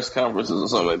in press conferences or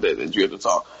something like that you have to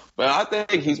talk. But I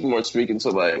think he's more speaking to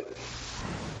like,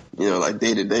 like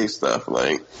day-to-day stuff.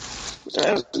 Like,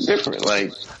 that's different.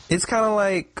 Like, it's kind of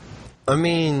like, I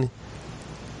mean,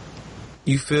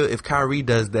 you feel if Kyrie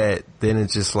does that, then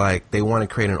it's just like they want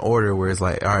to create an order where it's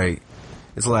like, all right.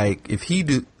 It's like if he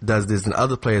does this, then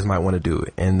other players might want to do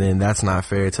it, and then that's not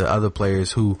fair to other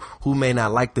players who may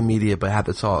not like the media but have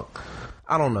to talk.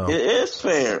 I don't know. It is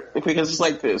fair because it's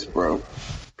like this, bro.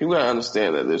 People gotta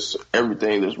understand that there's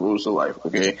rules to life.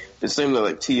 Okay, the same that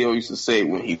like T.O. used to say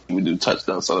when he would do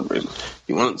touchdown celebrations.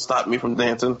 You want to stop me from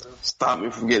dancing? Stop me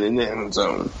from getting in the end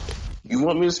zone. You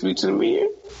want me to speak to the media?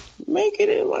 Make it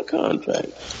in my contract.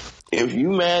 If you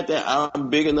mad that I'm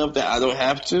big enough that I don't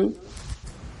have to.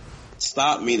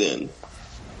 Stop me then.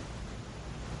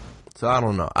 So I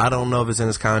don't know. I don't know if it's in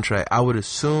his contract. I would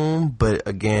assume, but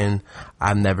again,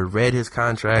 I've never read his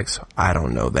contract, so I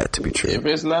don't know that to be true. If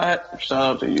it's not, shout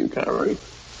out to you, Kyrie.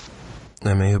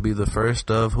 I mean, he'll be the first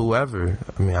of whoever.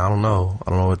 I mean, I don't know. I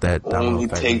don't know what that. Only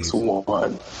takes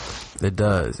one. It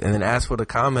does. And then as for the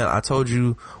comment, I told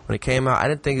you when it came out, I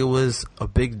didn't think it was a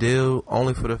big deal,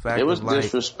 only for the fact it was of, like,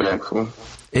 disrespectful.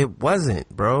 It wasn't,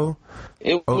 bro.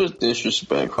 It was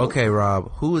disrespectful. Okay,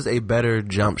 Rob, who is a better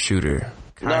jump shooter?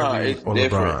 Kyrie it's or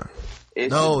different. LeBron?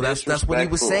 No, that's what he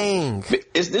was saying.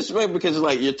 It's disrespectful because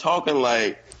like you're talking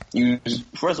like you.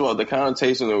 First of all, the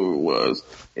connotation of it was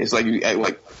it's like you act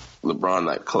like LeBron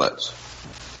not clutch.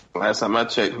 Last time I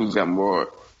checked, who's got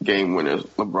more game winners,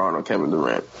 LeBron or Kevin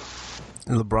Durant?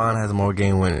 LeBron has more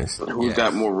game winners. Who's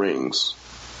got more rings?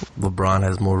 LeBron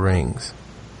has more rings.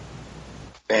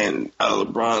 And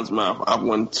LeBron's mouth, I've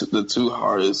won the two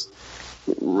hardest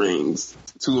rings,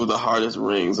 two of the hardest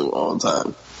rings of all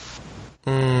time.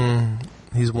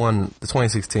 He's won the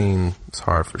 2016. It's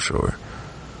hard for sure.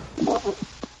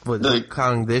 But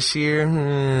counting this year,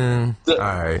 all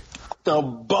right. The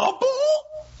bubble.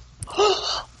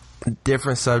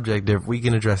 Different subject. We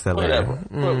can address that later.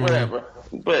 Whatever.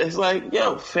 But it's like,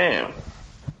 yo, fam.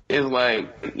 It's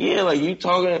like, yeah, like you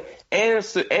talking, and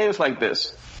it's like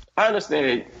this. I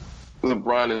understand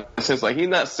LeBron in a sense, like he's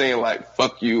not saying like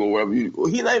fuck you or whatever.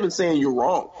 He's not even saying you're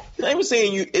wrong. He's not even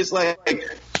saying you. It's like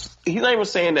he's not even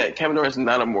saying that Kevin Durant's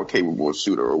not a more capable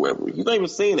shooter or whatever. He's not even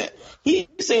saying that. He's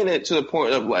saying that to the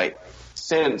point of like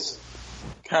since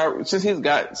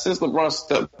LeBron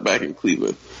stepped back in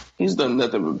Cleveland, he's done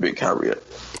nothing but big Kyrie up.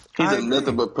 He's done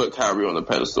nothing but put Kyrie on the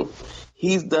pedestal.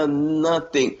 He's done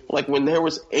nothing. Like when there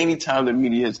was any time the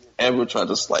media has ever tried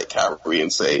to slight Kyrie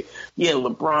and say, yeah,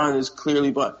 LeBron is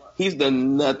clearly, but he's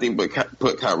done nothing but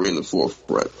put Kyrie in the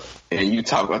forefront. And you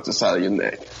talk about the side of your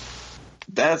neck.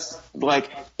 That's like,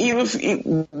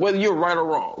 whether you're right or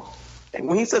wrong. And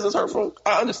when he says it's hurtful,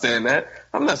 I understand that.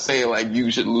 I'm not saying like you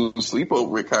should lose sleep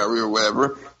over it, Kyrie or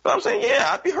whatever. But I'm saying, yeah,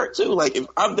 I'd be hurt too. Like if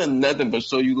I've done nothing but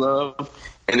show you love,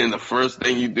 and then the first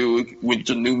thing you do with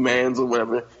your new mans or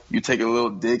whatever, you take a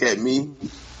little dig at me.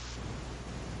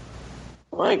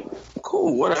 Like,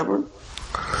 cool, whatever.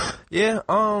 Yeah,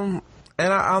 and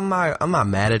I'm not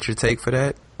mad at your take for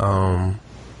that.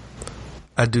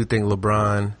 I do think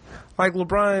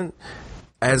LeBron,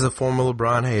 as a former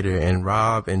LeBron hater, and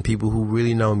Rob and people who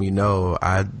really know me know,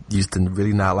 I used to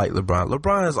really not like LeBron.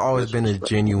 LeBron has always been a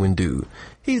genuine dude.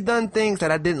 He's done things that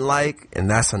I didn't like, and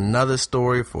that's another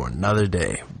story for another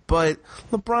day. But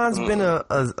LeBron's been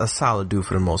a solid dude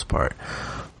for the most part.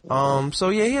 So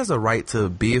yeah, he has a right to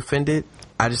be offended.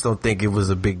 I just don't think it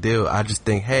was a big deal. I just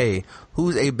think, hey,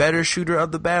 who's a better shooter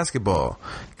of the basketball?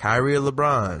 Kyrie or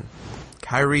LeBron?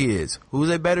 Kyrie is. Who's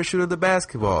a better shooter of the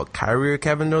basketball? Kyrie or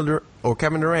Kevin Durant?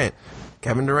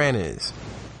 Kevin Durant is.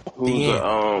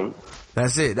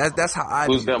 That's it. That's how I.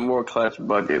 Who's got more clutch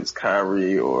buckets,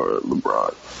 Kyrie or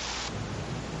LeBron?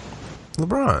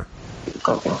 LeBron.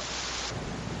 Okay.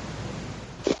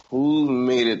 Who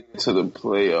made it to the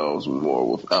playoffs more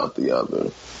without the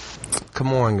other?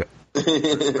 Come on.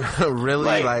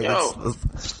 Really? Like yo,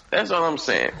 that's all I'm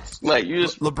saying. Like you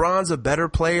just LeBron's a better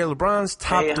player. LeBron's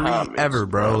top 3 ever,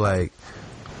 bro. Like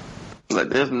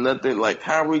there's nothing like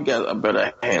Kyrie got a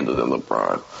better handle than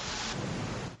LeBron.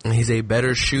 And he's a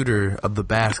better shooter of the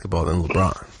basketball than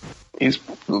LeBron.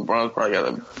 LeBron's probably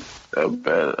got a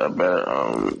better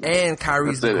and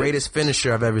Kyrie's the greatest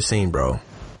finisher I've ever seen, bro.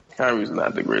 Kyrie's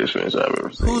not the greatest finisher I've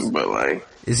ever seen, but like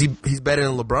he's better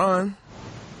than LeBron.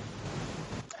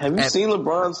 Have you seen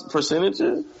LeBron's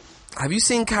percentages? Have you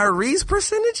seen Kyrie's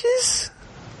percentages?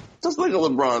 Just look at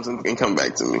LeBron's and come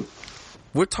back to me.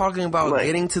 We're talking about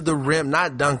getting to the rim,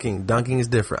 not dunking. Dunking is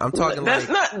different. I'm talking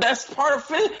that's part of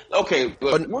it. Okay,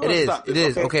 look, it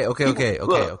is. Okay.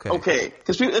 Okay,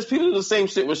 because people do the same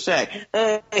shit with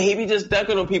Shaq. He be just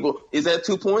dunking on people. Is that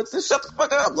 2 points? Just shut the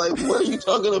fuck up. Like, what are you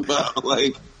talking about?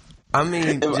 Like, I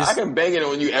mean, if I can bang it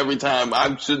on you every time,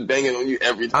 I should bang it on you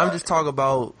every time. I'm just talking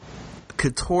about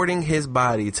contorting his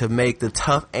body to make the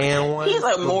tough and one. He's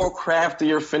a more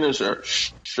craftier finisher.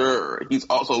 Sure. He's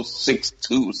also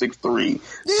 6'2", 6'3".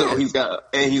 Yeah. So he's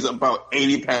about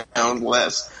 80 pounds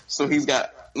less. So he's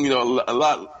got, a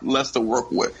lot less to work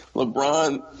with.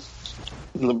 LeBron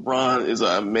is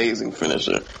an amazing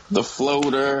finisher. The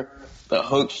floater, the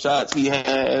hook shots he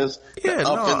has, and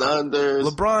unders.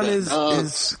 LeBron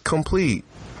is complete.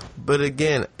 But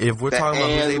again, if we're talking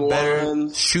about who's a better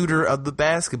shooter of the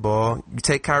basketball, you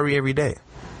take Kyrie every day.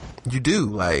 You do.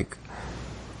 Like,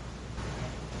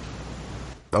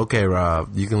 okay,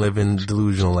 Rob, you can live in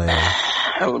delusional land.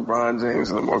 LeBron James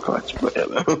is a more clutch player,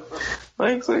 though.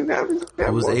 Like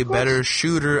that was a better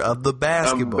shooter of the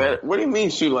basketball. What do you mean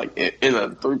shoot? Like in a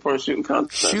 3-point shooting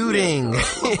contest? Shooting. Yeah,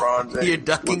 LeBron James. You're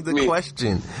ducking the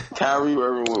question. Kyrie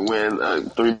Irving would win a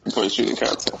 3-point shooting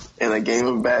contest in a game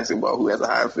of basketball. Who has a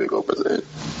higher field goal percentage?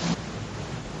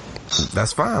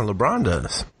 That's fine. LeBron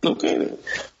does. Okay, then.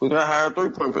 Who got a higher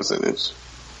 3-point percentage?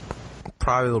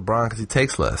 Probably LeBron because he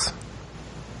takes less.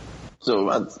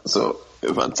 So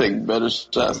if I take better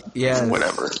shots,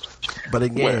 whatever. But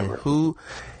again, All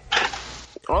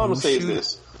I'm gonna say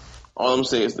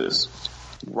is this: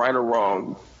 right or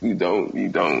wrong, you don't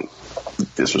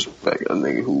disrespect a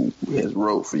nigga who has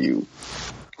wrote for you.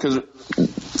 Because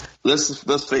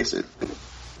let's face it,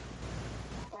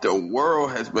 the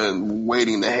world has been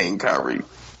waiting to hang Kyrie.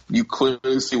 You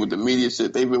clearly see with the media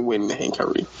shit, they've been waiting to hang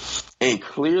Kyrie, and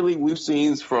clearly we've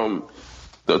seen from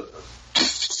the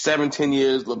 17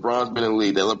 years LeBron's been in the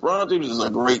league that LeBron James is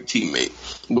a great teammate.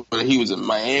 When he was in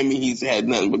Miami, he's had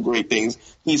nothing but great things.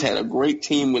 He's had a great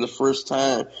team when the first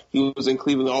time he was in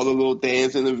Cleveland, all the little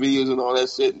dance and the videos and all that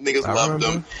shit. Niggas loved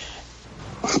him.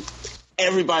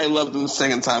 Everybody loved him the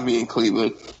second time he in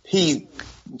Cleveland. He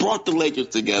brought the Lakers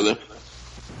together.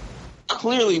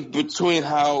 Clearly, between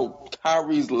how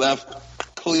Kyrie's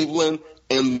left Cleveland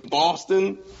and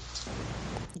Boston,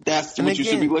 that's what you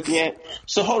should be looking at.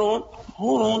 So hold on.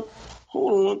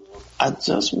 I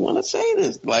just want to say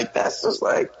this. Like, that's just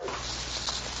like,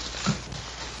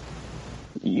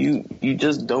 you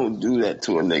just don't do that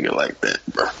to a nigga like that,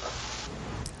 bro.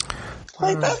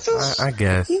 Like, that's just, I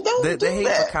guess. The hate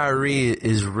that. for Kyrie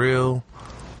is real.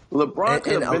 LeBron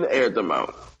could have been aired them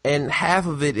out. And half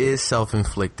of it is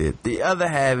self-inflicted. The other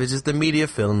half is just the media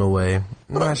feeling away.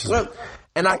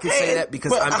 And I can say that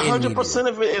because I'm in media. 100%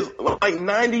 of it is, like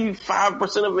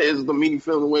 95% of it is the media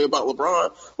feeling the way about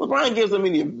LeBron. LeBron gives the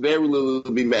media very little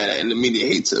to be mad at, and the media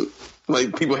hates him.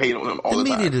 Like, people hate on him all the time.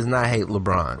 The media does not hate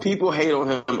LeBron. People hate on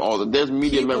him all the time. There's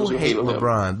media members who hate on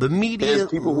LeBron. The media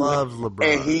loves LeBron.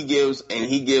 And he gives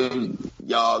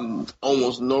y'all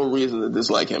almost no reason to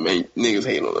dislike him, and niggas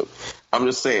hate on him. I'm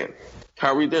just saying.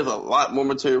 Kyrie, there's a lot more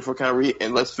material for Kyrie,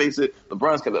 and let's face it,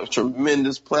 LeBron's got a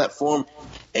tremendous platform,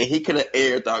 and he could have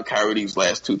aired out Kyrie these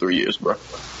last 2-3 years, bro.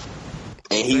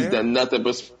 And he's done nothing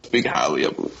but speak highly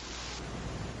of him.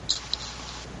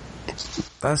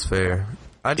 That's fair.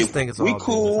 I just think it's all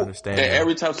cool. misunderstanding. And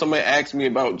every time somebody asks me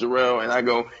about Jarrell, and I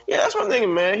go, "Yeah, that's my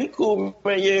nigga, man. He cool,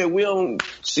 man. Yeah, we don't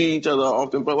see each other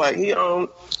often, but like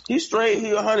he's straight.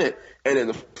 He 100." And then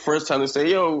the first time they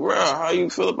say, "Yo, bro, how you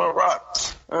feel about Rock?"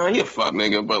 He a fuck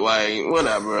nigga, but like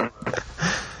whatever.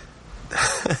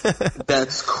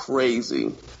 That's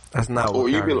crazy. That's not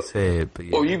what Kyrie said. But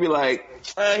yeah. Or you be like,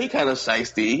 he kind of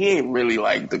shiesty. He ain't really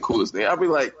like the coolest thing. I'll be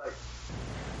like,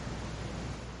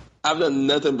 I've done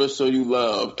nothing but show you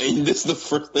love, and this is the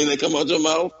first thing that come out your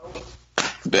mouth?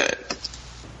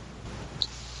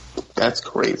 That's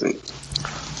crazy.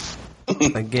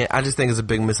 Again, I just think it's a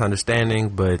big misunderstanding,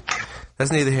 but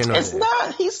that's neither here nor there. It's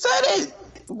not. He said it.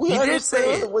 He did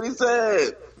say it. What he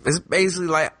said. It's basically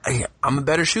like, hey, I'm a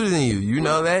better shooter than you. You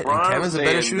know that. And Kevin's a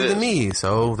better shooter than me.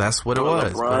 So that's what it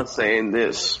was. LeBron saying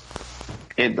this.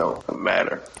 It don't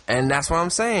matter. And that's what I'm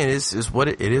saying. It's what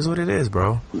it is what it is,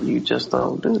 bro. You just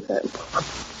don't do that, bro.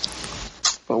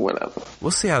 But whatever.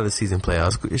 We'll see how the season plays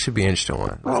out. It should be an interesting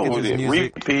one. Let's get this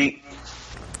music. Repeat.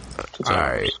 All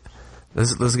right.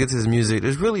 Let's get to this music.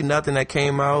 There's really nothing that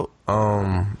came out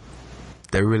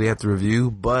that we really have to review,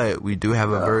 but we do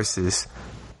have a versus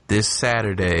this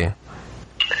Saturday.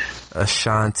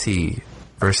 Ashanti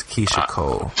versus Keisha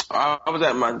Cole. I was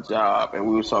at my job and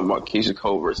we were talking about Keisha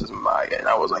Cole versus Maya, and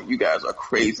I was like, you guys are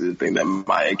crazy to think that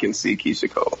Maya can see Keisha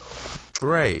Cole.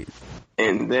 Right.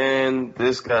 And then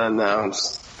this got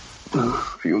announced a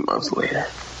few months later.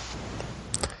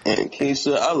 And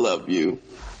Keisha, I love you.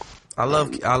 I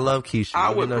love Keisha.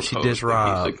 I would know she propose dissed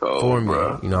Rob to Keisha Cole, for me.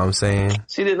 bro. You know what I'm saying?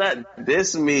 She did not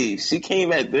diss me. She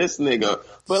came at this nigga.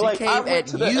 But she like, came I went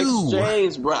to the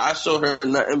exchange, bro. I showed her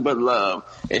nothing but love,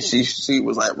 and she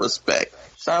was like, respect.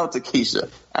 Shout out to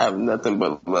Keisha. I have nothing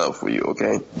but love for you.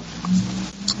 Okay.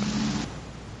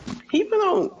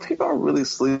 People are really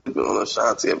sleeping on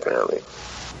Ashanti apparently.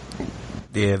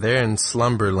 Yeah, they're in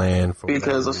slumberland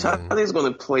because Ashanti's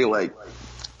going to play like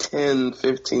 10,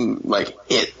 15 like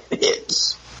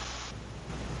hits.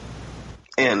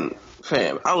 And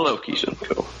fam, I love Keisha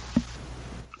Cole.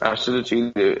 I Should Have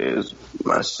Cheated is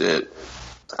my shit.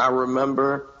 I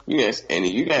remember, you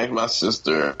guys, my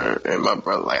sister and my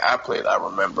brother, like I played I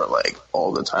Remember like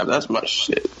all the time. That's my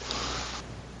shit.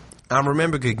 I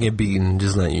Remember could get beaten,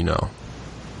 just letting you know.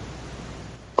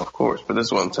 Of course, but this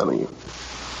is what I'm telling you.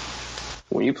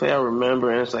 when you play I Remember,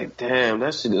 and it's like, damn,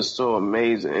 that shit is so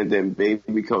amazing, and then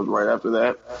Baby comes right after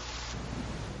that.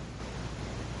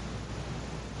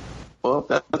 Well,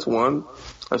 that's one.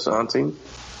 Ashanti.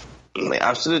 Like,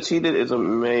 I Should Have Cheated is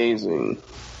amazing.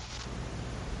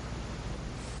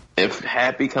 If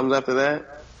Happy comes after that,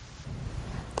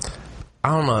 I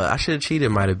don't know. I Should Have Cheated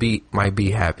might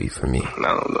be Happy for me. I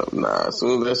don't know. Nah, as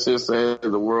soon as that shit said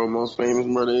the world's most famous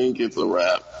murder Inc. gets a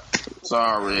rap.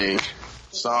 Sorry.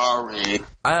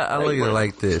 I look at it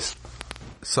like this.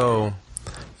 So,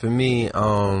 for me,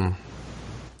 I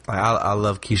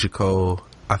love Keisha Cole.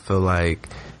 I feel like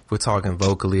if we're talking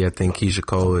vocally, I think Keisha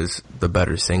Cole is the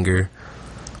better singer.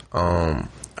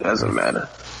 Doesn't matter.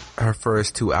 Her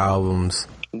first 2 albums.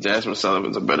 Jasmine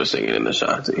Sullivan's a better singer than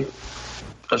Ashanti.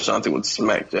 Ashanti would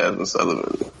smack Jasmine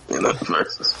Sullivan in the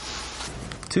verses.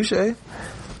 Touche.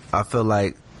 I feel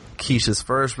like Keisha's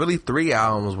first really 3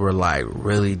 albums were like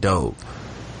really dope.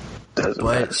 Doesn't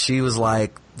But matter. she was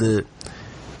like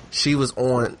she was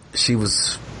on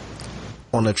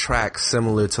a track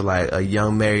similar to like a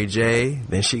young Mary J.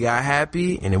 Then she got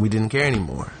Happy, and then we didn't care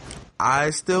anymore.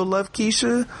 I still love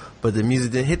Keisha, but the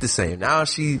music didn't hit the same. Now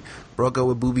she broke up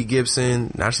with Boobie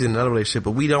Gibson. Now she's in another relationship,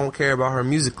 but we don't care about her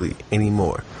musically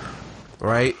anymore.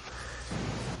 Right?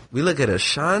 We look at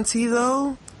Ashanti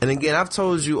though, and again, I've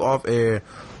told you off air,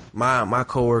 my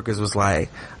coworkers was like,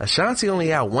 Ashanti only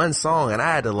had 1 song, and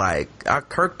I had to I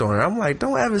kirked on it. I'm like,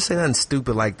 don't ever say nothing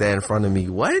stupid like that in front of me.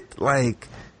 What? Like,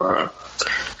 I'm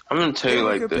gonna tell you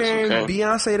like this, comparing okay?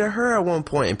 Beyonce to her at one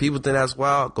point, and people think that's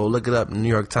wild. Go look it up. New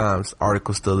York Times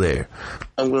article still there.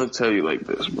 I'm gonna tell you like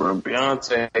this, bro.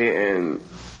 Beyonce and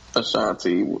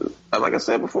Ashanti, like I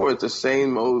said before, it's the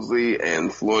Shane Mosley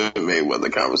and Floyd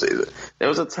Mayweather conversation. There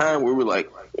was a time where we were like,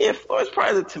 yeah, Floyd's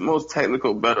probably the most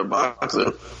technical, better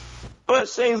boxer, but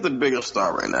Shane's the bigger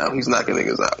star right now. He's knocking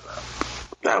niggas out.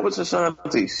 Now with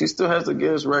Ashanti, she still has the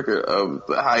Guinness record of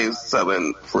the highest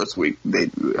selling first week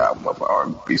debut album of an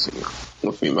R&B singer,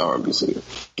 a female R&B singer.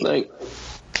 Like,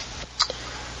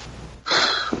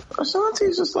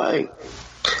 Ashanti's just like,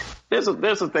 there's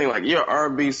a thing, like, you're an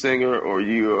R&B singer or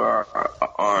you are an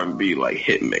R&B like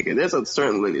hit maker. There's a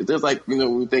certain lineage. There's like, you know,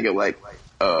 when we think of like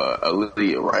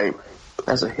Aaliyah, right?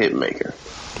 That's a hit maker.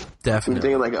 Definitely. We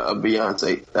think of like a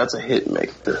Beyonce, that's a hit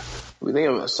maker. We think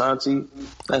of Ashanti,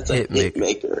 that's a hit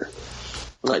maker.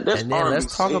 Like, that's and then R&B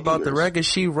let's talk about the record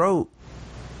she wrote.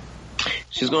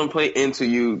 She's going to play Into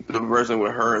You, the version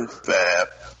with her and Fab.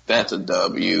 That's a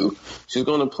W. She's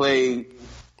going to play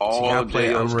all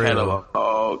J.O.'s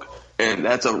catalog, and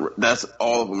that's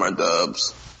all of them are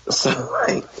dubs. So,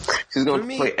 like, she's going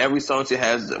to play every song she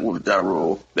has with Ja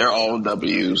Rule. They're all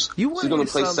W's. She's going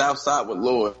to play Southside with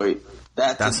Lloyd.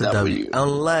 That's a W.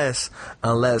 Unless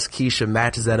Keisha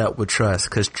matches that up with Trust,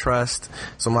 because Trust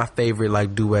is one of my favorite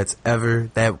like duets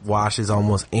ever. That washes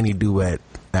almost any duet.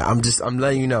 I'm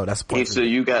letting you know that's point. So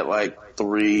you got like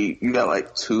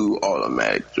 2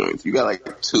 automatic joints. You got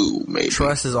like 2 maybe.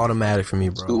 Trust is automatic for me,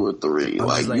 bro. 2 or 3.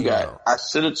 Like, you got I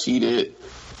Should Have Cheated.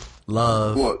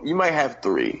 Love. Well, you might have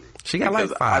 3. She got like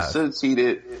 5. I Should Have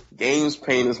Cheated. Games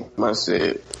Pain is my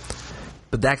shit.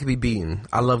 But that could be beaten.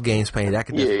 I love Games Pain. That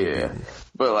could definitely be beaten.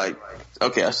 But like,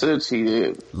 okay, I Should Have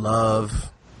Cheated.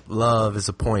 Love is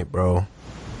a point, bro.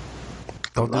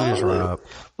 Don't do this, Rob.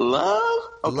 Love?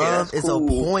 Okay, Love is cool. a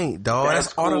point, dog.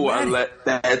 That's cool automatic.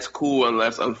 That's cool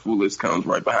unless Unfoolish comes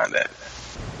right behind that.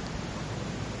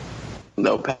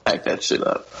 No, pack that shit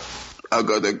up. I'll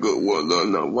go that good one.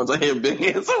 No. Once I hear Big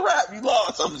Hands a rap, you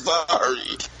lost. I'm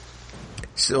sorry.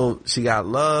 So she got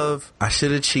Love. I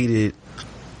Should Have Cheated.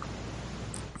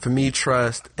 For me,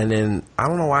 Trust, and then I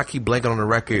don't know why I keep blanking on the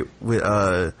record with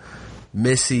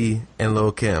Missy and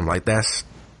Lil' Kim. Like that's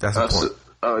a point.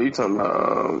 Oh, you talking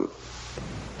about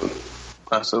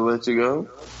I Should Let You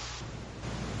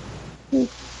Go?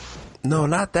 No,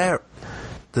 not that.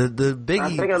 The Biggie. I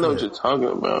think I know what you're talking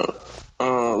about.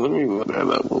 Let me look that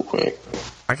up real quick.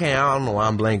 I don't know why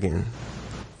I'm blanking.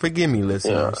 Forgive me,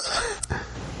 listeners. Yeah.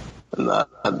 Nah,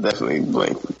 I definitely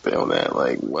blanked on that.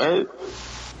 Like, what?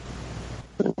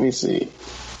 Let me see.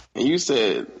 And you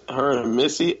said her and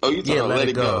Missy? Oh, you talking about Let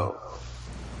It Go.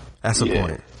 That's a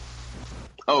point.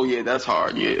 Oh, yeah, that's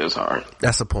hard. Yeah, it's hard.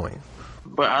 That's a point.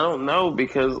 But I don't know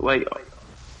because, like,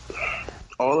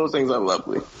 all those things are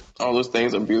lovely. All those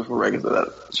things are beautiful records that I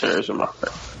cherish in my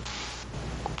heart.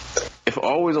 If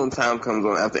Always on Time comes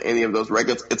on after any of those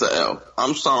records, it's a L.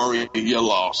 I'm sorry, you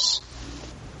lost.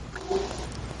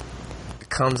 It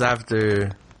comes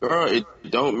after... Girl, it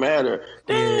don't matter.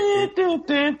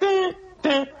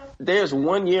 There's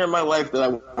 1 year in my life that I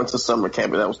went to summer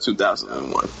camp, and that was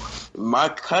 2001. My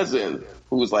cousin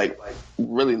who's like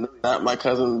really not my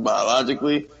cousin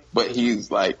biologically, but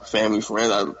he's like family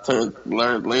friend. I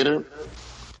learned later.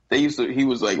 He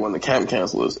was like one of the camp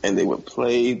counselors, and they would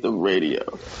play the radio,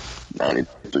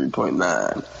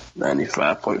 93.9,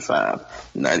 95.5,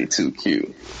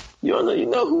 92Q. You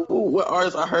know what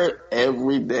artists I heard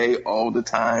every day, all the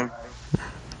time?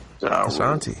 Ja Rule.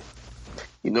 Ashanti.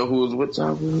 You know who was with Ja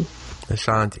Rule?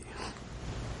 Ashanti.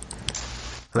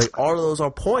 Like, all of those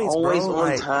are points, Always bro. on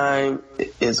Like, time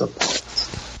is a point.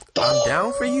 I'm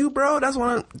down for you, bro. That's what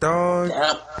I'm... Dog.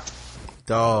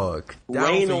 Down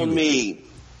Rain for on you. me.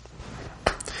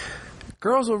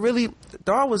 Girls were really...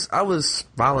 Dog, I was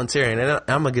volunteering, and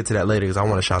I'm going to get to that later because I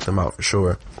want to shout them out for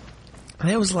sure. And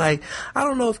it was like, I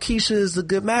don't know if Keisha is a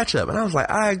good matchup. And I was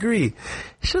like, I agree.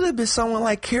 Should have been someone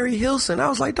like Carrie Hilson. I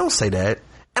was like, don't say that.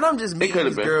 And I'm just meeting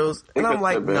these girls, and I'm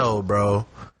like, no, bro.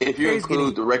 If you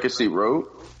include the record she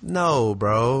wrote. No,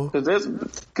 bro. Because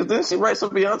didn't she write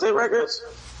some Beyonce records?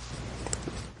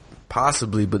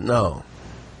 Possibly, but no.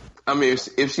 I mean,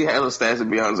 if she had a stash of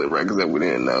Beyonce records that we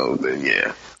didn't know, then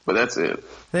yeah. But that's it.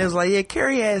 They was like, yeah,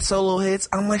 Carrie had solo hits.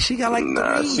 I'm like, she got like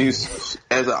 3. She's,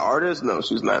 as an artist, no,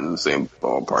 she's not in the same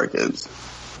ballpark as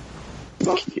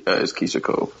Keisha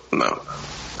Cole. No.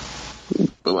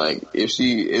 But like, if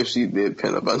she did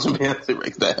pen a bunch of Beyonce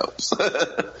records, that helps.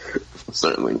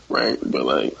 Certainly, right? But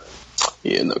like,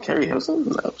 yeah, no, Carrie Hilson,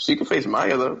 no. She could face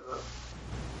Maya though.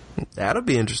 That'll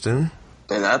be interesting.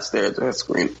 And I'd stare at that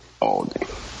screen all day.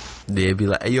 They'd be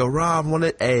like, hey, yo, Rob,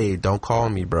 hey, don't call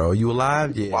me, bro. You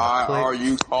alive? Yeah. Why are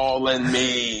you calling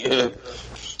me?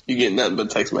 You get nothing but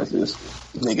text messages.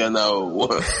 Nigga, no.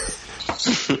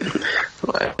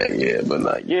 Like, yeah, but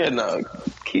not. Yeah, no.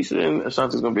 Keisha and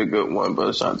Ashanti's gonna be a good one, but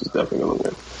Ashanti's definitely gonna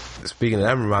win. Speaking of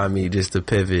that, remind me just to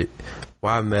pivot.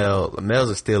 Why Mel's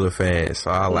a Steeler fan,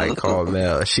 so I like called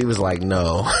Mel. She was like,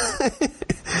 no.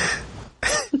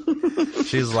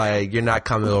 She was like, you're not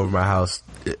coming over my house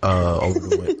over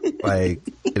the winter. Like,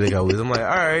 I'm like, all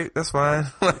right, that's fine.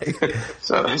 Like,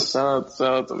 shout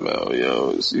out to Mel,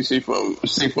 yo. She from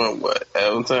what?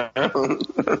 Allentown.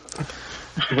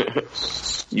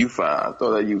 U5.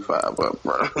 Throw that U5 up,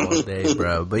 bro. All day,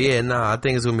 bro. But yeah, I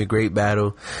think it's gonna be a great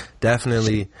battle.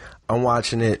 Definitely, I'm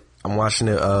watching it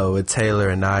with Taylor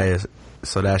and Nia,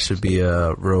 so that should be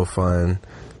real fun.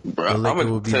 Bro, I'm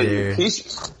gonna tell you,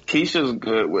 Keisha's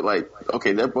good with like,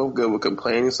 okay, they're both good with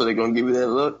complaining, so they're gonna give you that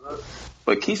look.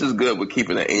 But Keisha's good with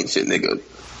keeping that ain't shit nigga.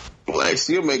 Like,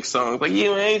 she'll make songs like,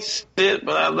 you ain't shit,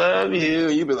 but I love you.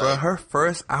 You be like, bro, her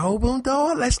first album,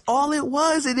 dog, that's all it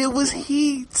was, and it was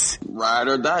heat. Ride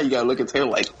or die. You gotta look at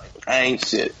Taylor like, I ain't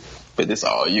shit, but this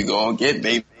all you gonna get,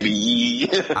 baby.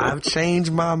 I've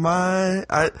changed my mind.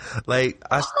 I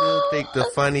still think the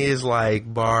funniest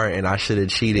like bar and I should have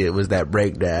cheated was that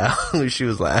breakdown. She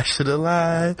was like, I should have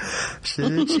lied,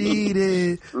 should have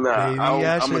cheated. Nah, maybe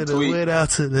I should have went out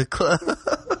to the club.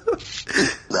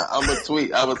 Nah, I'm a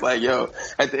tweet. I was like, yo,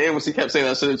 at the end when she kept saying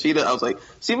I should have cheated, I was like,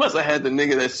 she must have had the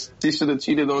nigga that she should have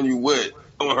cheated on you with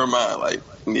on her mind. Like,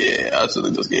 yeah, I should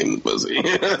have just gave him the pussy.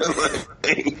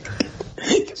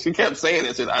 Like, she kept saying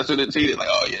that shit. I should have cheated. Like,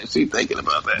 oh yeah, she thinking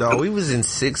about that. No, we was in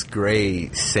 6th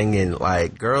grade singing,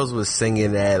 like, girls was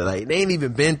singing that, like, they ain't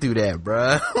even been through that,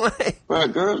 bruh. Like, bro,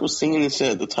 girls was singing this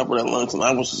shit at the top of their lungs, and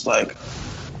I was just like,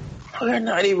 we're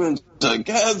not even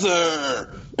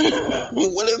together.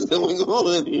 What is going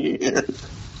on here?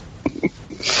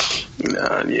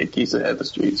 Nah, yeah, Keisha had the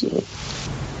streets, yo.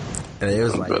 And it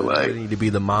was like, it need to be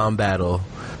the mom battle.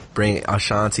 Bring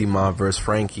Ashanti mom versus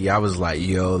Frankie. I was like,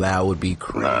 yo, that would be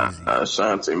crazy. Nah,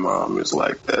 Ashanti mom is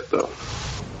like that, though.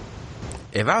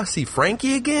 If I see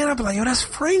Frankie again, I'd be like, yo, that's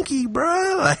Frankie,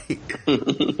 bro. Like,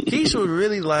 Keisha was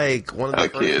really like one of the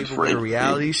first people in a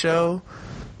reality show.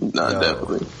 Nah,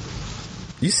 definitely.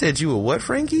 You said you were what,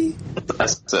 Frankie? I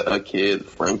said a kid,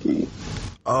 Frankie.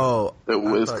 Oh. The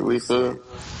Wiz Khalifa.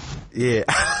 Yeah.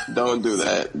 Don't do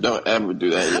that. Don't ever do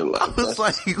that in your life. I was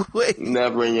like, wait.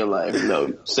 Never in your life.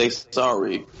 No. Say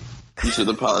sorry. You should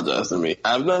apologize to me.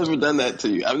 I've never done that to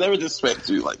you. I've never disrespected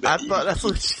you like that. I thought that's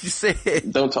what you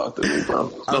said. Don't talk to me,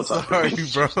 bro. I'm sorry,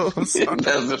 bro. I'm sorry.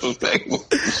 That's disrespectful.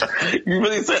 You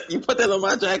really said, you put that on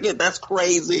my jacket? That's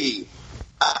crazy.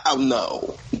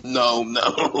 No.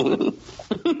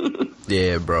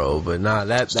 Yeah, bro. But nah,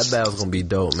 that battle's gonna be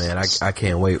dope, man. I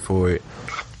can't wait for it.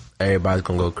 Everybody's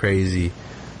gonna go crazy.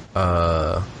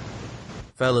 Fellas,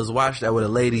 watch that with a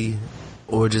lady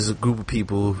or just a group of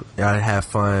people. Y'all have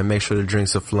fun. Make sure the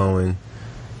drinks are flowing.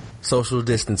 Social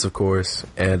distance, of course.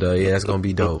 And yeah, that's gonna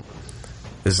be dope.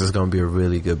 This is gonna be a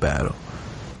really good battle.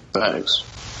 Thanks.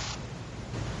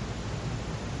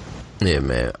 Yeah,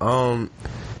 man.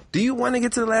 Do you want to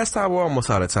get to the last topic? We're almost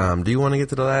out of time. Do you want to get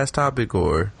to the last topic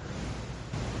or?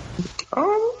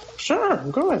 Sure.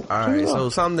 Go ahead. All right. So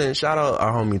shout out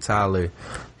our homie Tyler.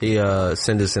 He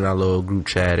sent us in our little group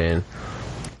chat, and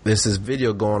there's this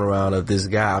video going around of this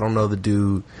guy. I don't know the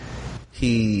dude.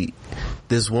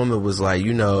 This woman was like,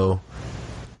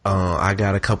 I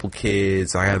got a couple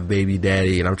kids. I have a baby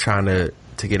daddy, and I'm trying to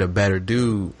get a better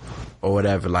dude or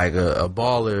whatever, like a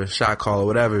baller, shot caller,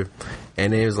 whatever.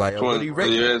 And he was like, what do you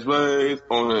rate? He was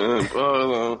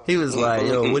like,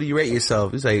 what do you rate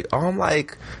yourself? He's like, I'm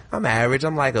average.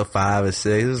 I'm like a 5 or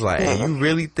 6. He's like, hey, you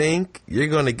really think you're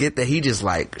gonna get that? He just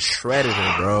like shredded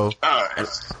him, bro.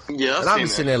 Yeah, and I'm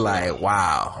sitting there like,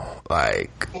 wow,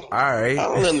 like, all right. I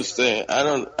don't understand. I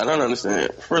don't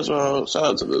understand. First of all, shout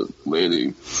out to the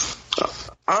lady.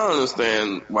 I don't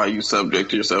understand why you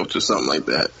subject yourself to something like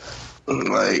that.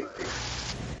 Like,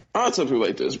 I'll tell people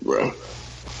like this, bro.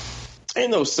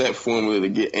 Ain't no set formula to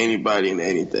get anybody into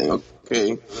anything,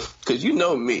 okay? Because you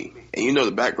know me, and you know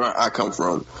the background I come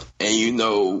from, and you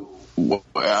know where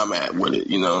I'm at with it,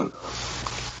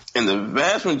 And the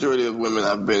vast majority of women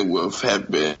I've been with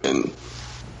have been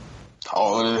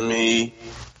taller than me,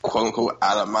 quote unquote,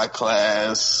 out of my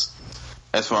class,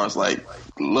 as far as like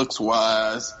looks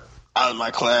wise, out of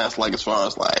my class, like as far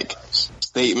as like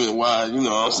statement wise, you know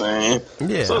what I'm saying?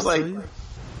 Yeah. So it's like,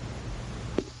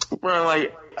 bro,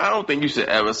 like, I don't think you should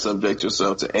ever subject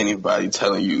yourself to anybody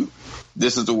telling you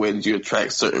this is the way that you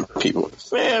attract certain people.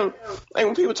 Man, like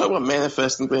when people talk about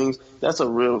manifesting things, that's a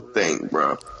real thing,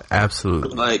 bro.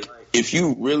 Absolutely. Like, if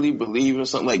you really believe in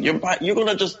something, like you're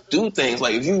gonna just do things.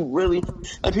 Like if you really,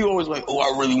 like people always like, oh,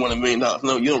 I really want $1 million.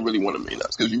 No, you don't really want $1 million.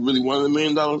 Because if you really wanted $1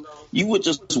 million, you would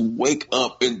just wake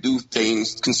up and do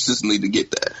things consistently to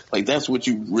get that. Like that's what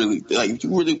you really, like if you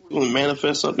really want to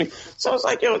manifest something. So it's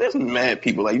like, there's mad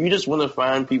people. Like you just want to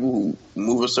find people who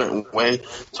move a certain way,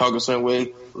 talk a certain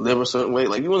way, live a certain way.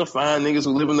 Like you want to find niggas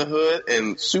who live in the hood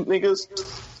and shoot niggas.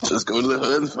 Just go to the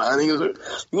hood and find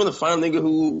niggas. You want to find a nigga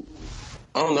who,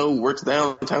 I don't know, works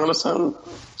downtown or something,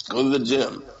 go to the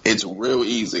gym. It's real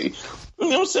easy. You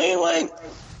know what I'm saying? Like,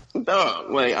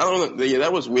 dog, like, I don't know. Yeah,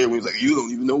 that was weird when he was like, you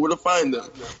don't even know where to find them.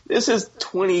 This is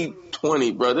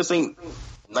 2020, bro. This ain't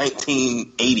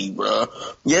 1980, bro.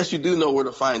 Yes, you do know where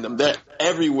to find them. They're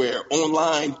everywhere,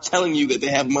 online, telling you that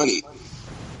they have money.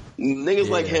 Niggas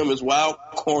like him is wild,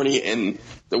 corny, and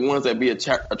the ones that be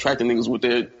attracting niggas with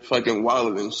their fucking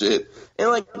wallet and shit. And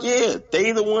like, yeah,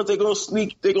 they the ones that gonna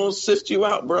sneak, they gonna sift you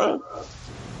out, bro.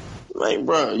 Like,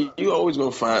 bro, you always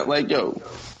gonna find, like,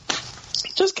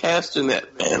 just cast your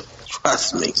net, man.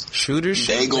 Trust me. Shooters,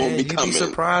 they gonna man, be you'd coming. be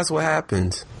surprised what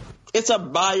happens. It's a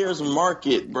buyer's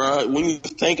market, bro. When you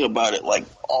think about it, like,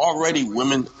 already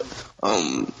women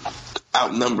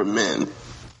outnumber men.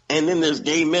 And then there's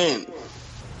gay men.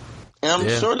 And I'm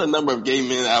sure the number of gay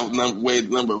men outweigh the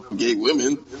number of gay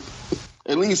women,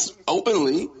 at least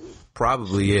openly.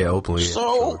 Probably, yeah, openly.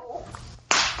 So,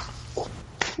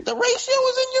 the ratio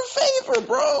is in your favor,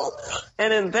 bro.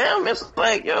 And in them, it's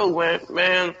like,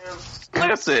 man,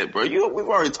 like I said, bro, we've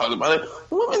already talked about it.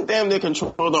 Women damn near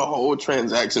control the whole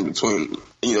transaction between,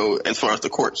 as far as the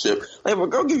courtship. Like, if a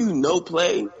girl give you no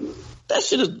play, that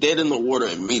shit is dead in the water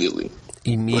immediately.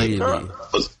 Like,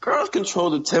 girls control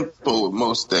the tempo of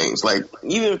most things. Like,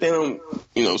 even if they don't,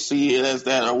 see it as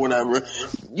that or whatever,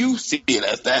 you see it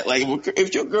as that. Like,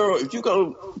 if you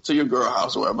go to your girl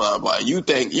house or whatever, blah, blah, you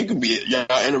think you could be at your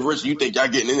anniversary, you think y'all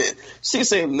getting in it. She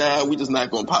say, nah, we just not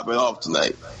gonna pop it off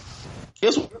tonight.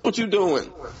 Guess what you doing?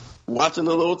 Watching a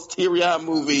little teary-eyed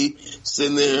movie,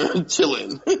 sitting there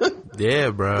chilling. Yeah,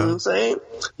 bro. You know what I'm saying?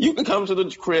 You can come to the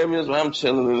crib and I'm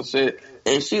chilling and shit.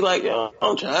 And she like,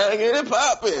 I'm trying to get it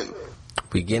popping.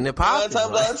 We getting it popping. 9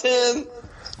 times out of 10,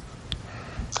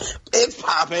 it's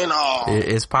popping off.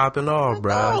 It's popping off,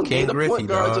 bro. King Griffey,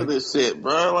 dog. To this shit,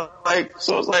 bro. Like,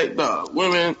 so it's like, dog,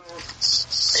 women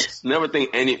never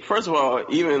think first of all,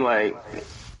 even like,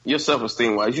 your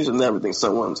self-esteem wise, you should never think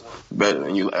someone's better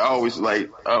than you. Like, I always I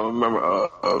remember,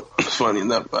 funny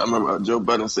enough, I remember Joe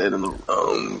Budden said in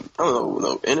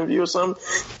the, interview or something,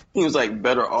 he was like,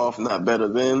 better off, not better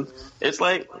than. It's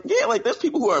like, yeah, like there's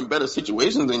people who are in better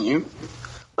situations than you.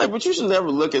 Like, but you should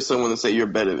never look at someone and say you're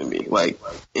better than me. Like,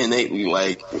 innately,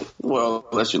 like, well,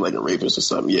 unless you're like a rapist or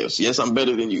something. Yes, I'm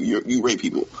better than you. You rape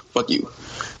people. Fuck you.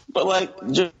 But, like,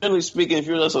 generally speaking, if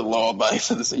you're just a law-abiding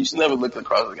citizen, you should never look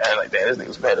across a guy like that. This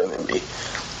nigga's better than me.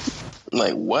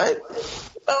 Like, what?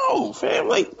 No, fam.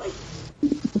 Like,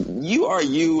 you are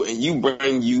you, and you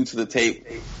bring you to the table.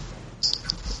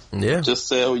 Yeah. Just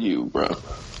sell you, bro.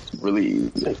 It's really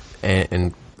easy.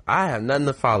 And I have nothing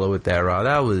to follow with that, Rob.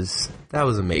 That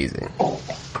was amazing.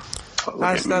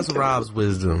 That's Rob's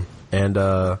wisdom. And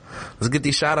let's get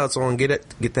these shout outs on. Get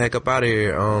the heck up out of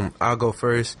here. I'll go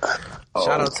first.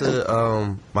 Shout out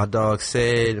to my dog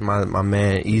Sid, my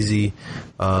man Easy,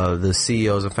 the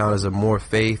CEOs and founders of More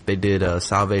Faith. They did a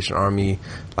Salvation Army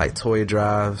like toy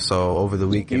drive. So over the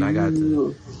weekend I got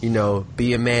to,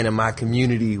 be a man in my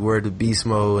community, word to beast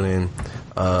mode, and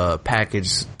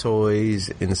package toys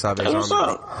in the Salvation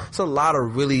Army. It's a lot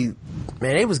of really,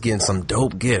 man, they was getting some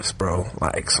dope gifts, bro.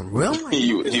 Like some real.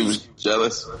 He was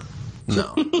jealous.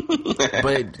 No,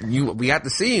 but we got to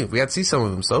see him. We got to see some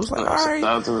of them. So it was like, all right.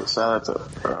 Shout out to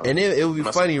bro. And it would be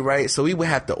funny, right? So we would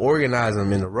have to organize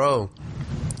them in a row.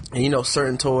 And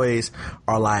certain toys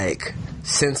are like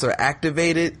sensor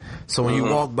activated. So when you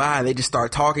walk by, they just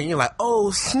start talking. You're like,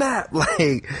 oh snap!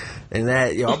 Like, and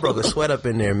that, I broke a sweat up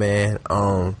in there, man.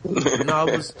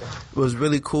 It was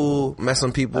really cool. Met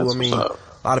some people.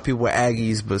 A lot of people were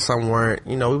Aggies, but some weren't.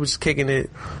 We were just kicking it.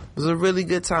 It was a really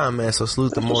good time, man. So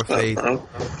salute to More Faith.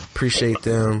 Appreciate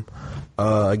them.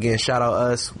 Again, shout out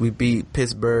us. We beat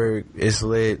Pittsburgh. It's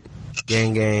lit.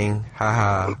 Gang.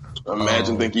 Haha.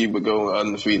 Imagine thinking you would go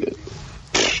undefeated.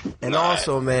 And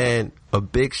also, man, a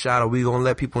big shout out. We gonna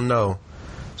let people know.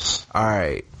 All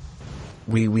right.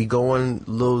 We going a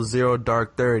little 0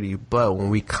 dark 30, but when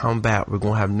we come back, we're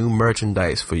gonna have new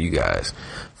merchandise for you guys.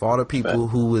 For all the people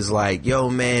who was like, yo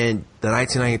man, the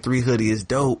 1993 hoodie is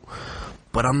dope,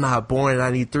 but I'm not born in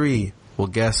 93. Well,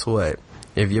 guess what?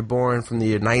 If you're born from the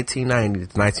year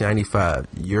 1990 to 1995,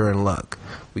 you're in luck.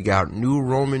 We got new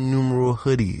Roman numeral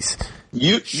hoodies,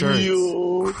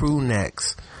 shirts, crew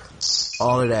necks,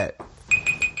 all of that.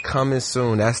 Coming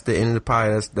soon. That's the end of the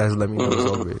pod. That's let me know it's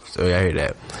over. So I hear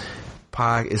that.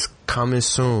 Pod is coming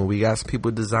soon. We got some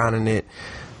people designing it.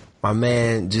 My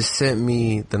man just sent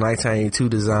me the 1992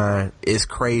 design. It's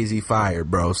crazy fire,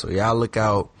 bro. So y'all look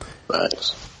out.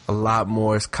 Thanks. A lot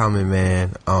more is coming,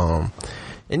 man.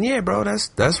 And yeah, bro,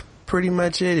 that's pretty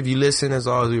much it. If you listen, as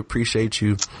always, we appreciate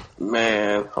you.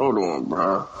 Man, hold on,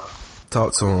 bro.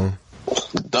 Talk to him.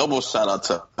 Double shout out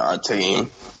to our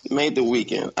team. Made the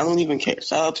weekend. I don't even care.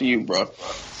 Shout out to you, bro.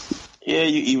 Yeah,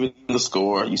 you even the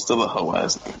score. You still a hoe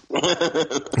ass.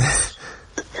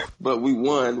 But we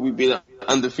won. We beat an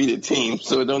undefeated team,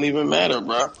 so it don't even matter,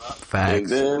 bro.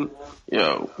 Facts. And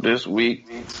then, this week,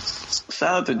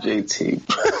 shout out to JT.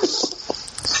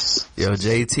 Yo,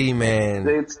 JT, man.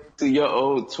 JT, your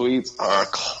old tweets are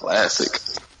classic.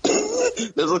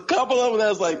 There's a couple of them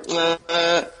that's like,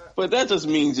 but that just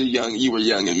means you're young. You were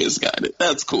young and misguided.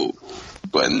 That's cool.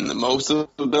 But most of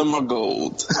them are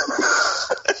gold.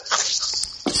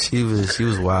 She was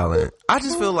wildin'. I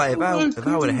just feel like if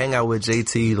I would have hang out with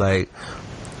JT, like,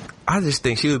 I just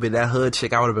think she would have been that hood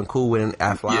chick I would have been cool with in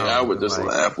Afro. Yeah, I would just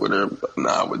laugh with her. But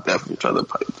I would definitely try to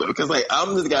pipe her. Because,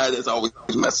 I'm the guy that's always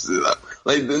messes it up.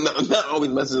 Not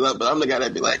always messes it up, but I'm the guy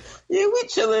that'd be like, yeah, we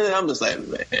chilling. And I'm just like,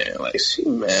 man, she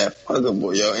mad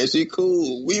fuckable, yo. And she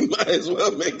cool. We might as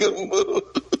well make a move.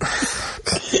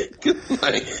 You're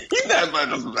not about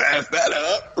to smash that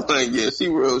up. Yeah, she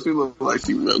looks like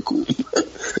she real cool.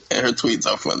 And her tweets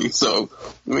are funny. So,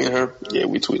 me and her, yeah,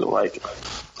 we tweet alike.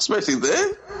 Especially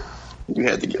then, you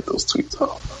had to get those tweets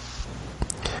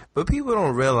off. But people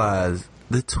don't realize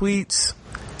the tweets,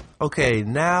 okay,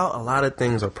 now a lot of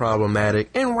things are problematic,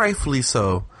 and rightfully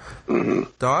so. Mm-hmm.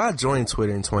 Dog, I joined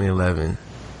Twitter in 2011.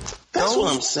 That's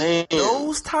what I'm saying.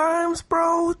 Those times,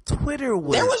 bro, Twitter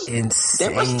was insane.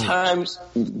 There was times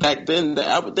back then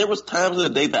there was times of the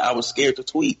day that I was scared to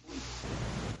tweet.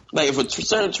 Like, if a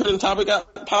certain trending topic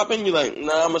got popping, you're like,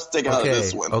 nah, I'm going to stick out of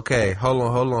this one. Okay, hold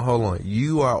on.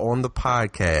 You are on the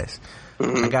podcast.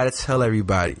 Mm-hmm. I got to tell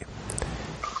everybody.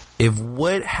 If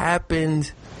what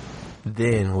happened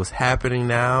then was happening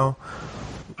now,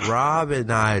 Rob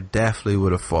and I definitely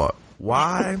would have fought.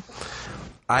 Why?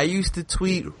 I used to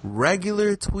tweet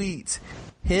regular tweets.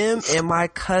 Him and my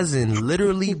cousin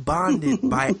literally bonded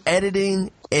by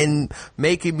editing and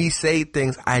making me say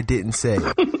things I didn't say.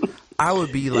 I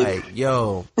would be like,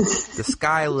 yo, the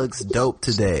sky looks dope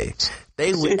today.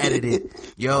 They would edit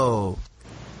it, yo,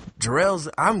 Jarrell's,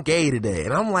 I'm gay today.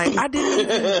 And I'm like, I didn't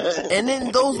even, and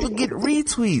then those would get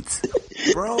retweets.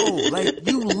 Bro, like,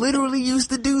 you literally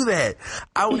used to do that.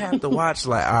 I would have to watch,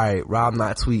 like, all right, Rob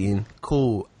not tweeting.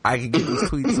 Cool. I can get these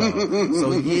tweets on.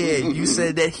 So, yeah, you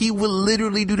said that he would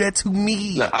literally do that to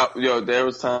me. There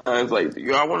was times, like,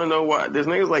 I want to know why. There's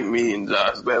niggas like me and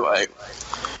Josh that, like,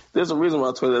 there's a reason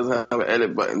why Twitter doesn't have an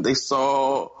edit button. They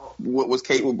saw what was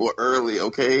capable early,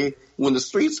 okay? When the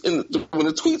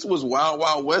tweets was Wild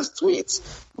Wild West tweets,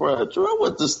 bro, Jarrell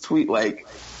would just tweet like,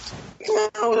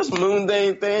 just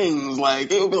mundane things.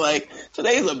 Like, it would be like,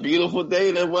 today's a beautiful day,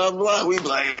 and blah, blah. We'd be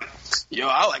like, yo,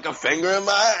 I like a finger in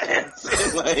my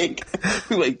ass.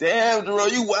 like, damn, Jerome,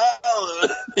 you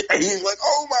wild. And he's like,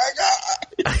 oh my God.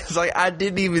 It's like, I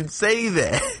didn't even say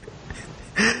that.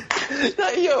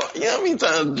 Like, yo, you know how many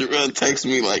times Jerome texts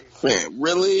me like, man,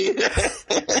 really?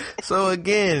 So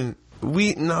again,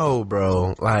 we know,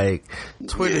 bro. Like,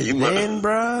 Twitter's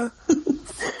bruh,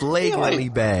 flagrantly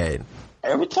bad.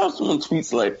 Every time someone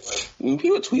tweets, like, when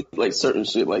people tweet, like, certain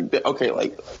shit, like, okay,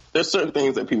 like, there's certain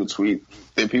things that people tweet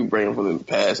that people bring up from the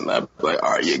past, and I'm like,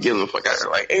 all right, yeah, get them the fuck out of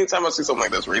here. Like, anytime I see something like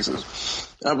that's racist,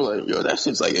 I'm like, yo, that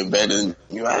shit's, like, embedded in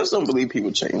you. I just don't believe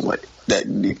people change, like, that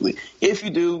deeply. If you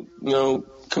do, you know,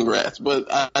 congrats, but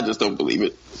I just don't believe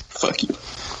it. Fuck you.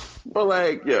 But,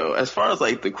 like, yo, as far as,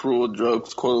 like, the cruel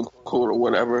jokes, quote unquote, or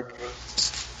whatever,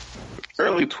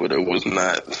 early Twitter was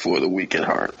not for the weak at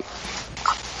heart.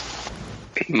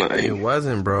 Like, it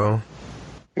wasn't, bro.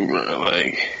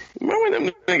 Like, remember when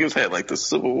them niggas had, like, the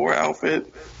Civil War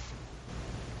outfit?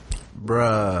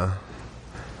 Bruh.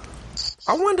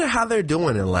 I wonder how they're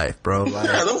doing in life, bro. Like,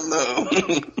 I don't know.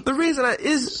 The reason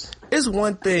is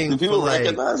one thing. Do people like,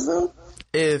 recognize them?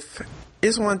 If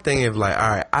it's one thing if, like, all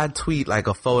right, I tweet, like,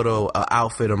 a photo, an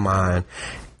outfit of mine,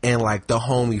 and, like, the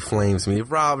homie flames me.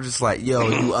 If Rob was just like, yo,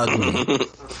 you ugly.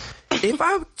 If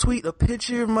I tweet a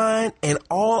picture of mine and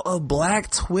all of Black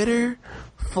Twitter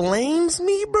flames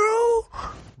me, bro,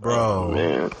 Oh,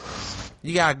 man.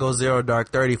 you gotta go 0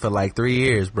 Dark 30 for like 3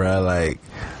 years, bro. Like,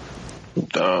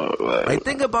 Dog, like,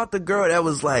 think about the girl that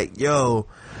was like, yo,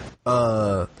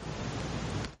 what,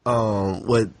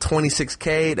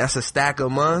 26K? That's a stack a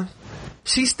month.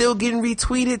 She's still getting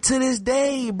retweeted to this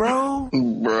day, bro.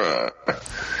 Bruh.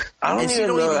 I don't And she even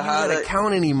don't know even how use that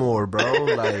account anymore, bro.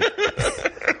 Like,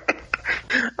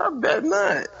 I bet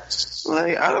not.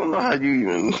 Like, I don't know how you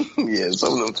even... Yeah,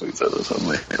 some of them tweets are so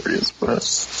hilarious, but...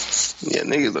 Yeah,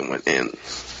 niggas that went in.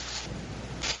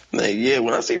 Like, yeah,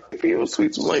 when I see people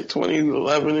tweets from, like,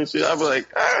 2011 and shit, I be like,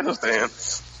 I understand.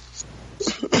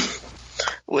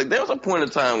 Like, there was a point in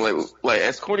time, like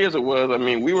as corny as it was, I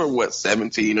mean, we were,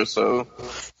 17 or so?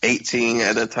 18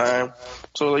 at that time.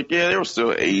 So, like, yeah, there was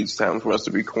still age time for us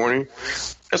to be corny.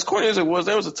 As corny as it was,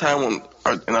 there was a time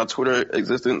in our Twitter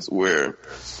existence where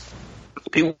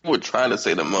people would try to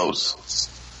say the most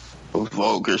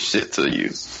vulgar shit to you.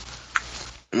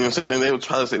 You know what I'm saying? They would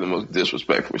try to say the most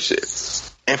disrespectful shit.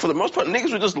 And for the most part,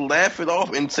 niggas would just laugh it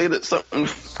off and say that something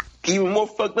even more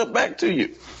fucked up back to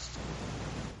you.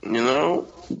 You know?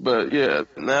 But yeah,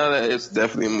 now that it's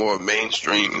definitely more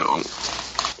mainstream, you know,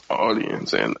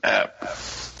 audience and app,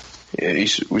 yeah,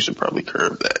 we should probably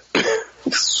curb that.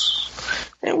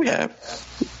 And we have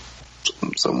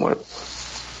somewhat.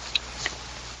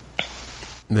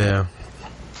 yeah.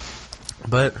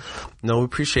 But no, we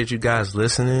appreciate you guys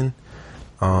listening.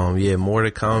 Yeah, more to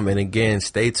come. And again,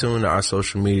 stay tuned to our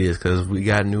social medias because we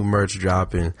got new merch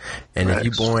dropping. And if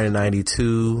you're born in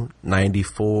 92,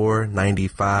 94,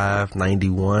 95,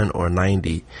 91, or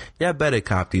 90, yeah, better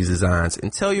cop these designs.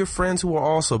 And tell your friends who are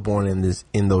also born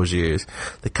in those years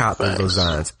to cop those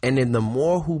designs. And then the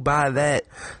more who buy that,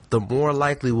 the more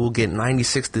likely we'll get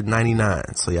 96 to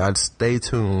 99. So y'all just stay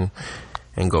tuned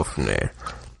and go from there.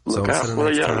 Look so out until for the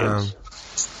next y'all. time,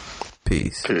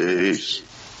 peace. Peace.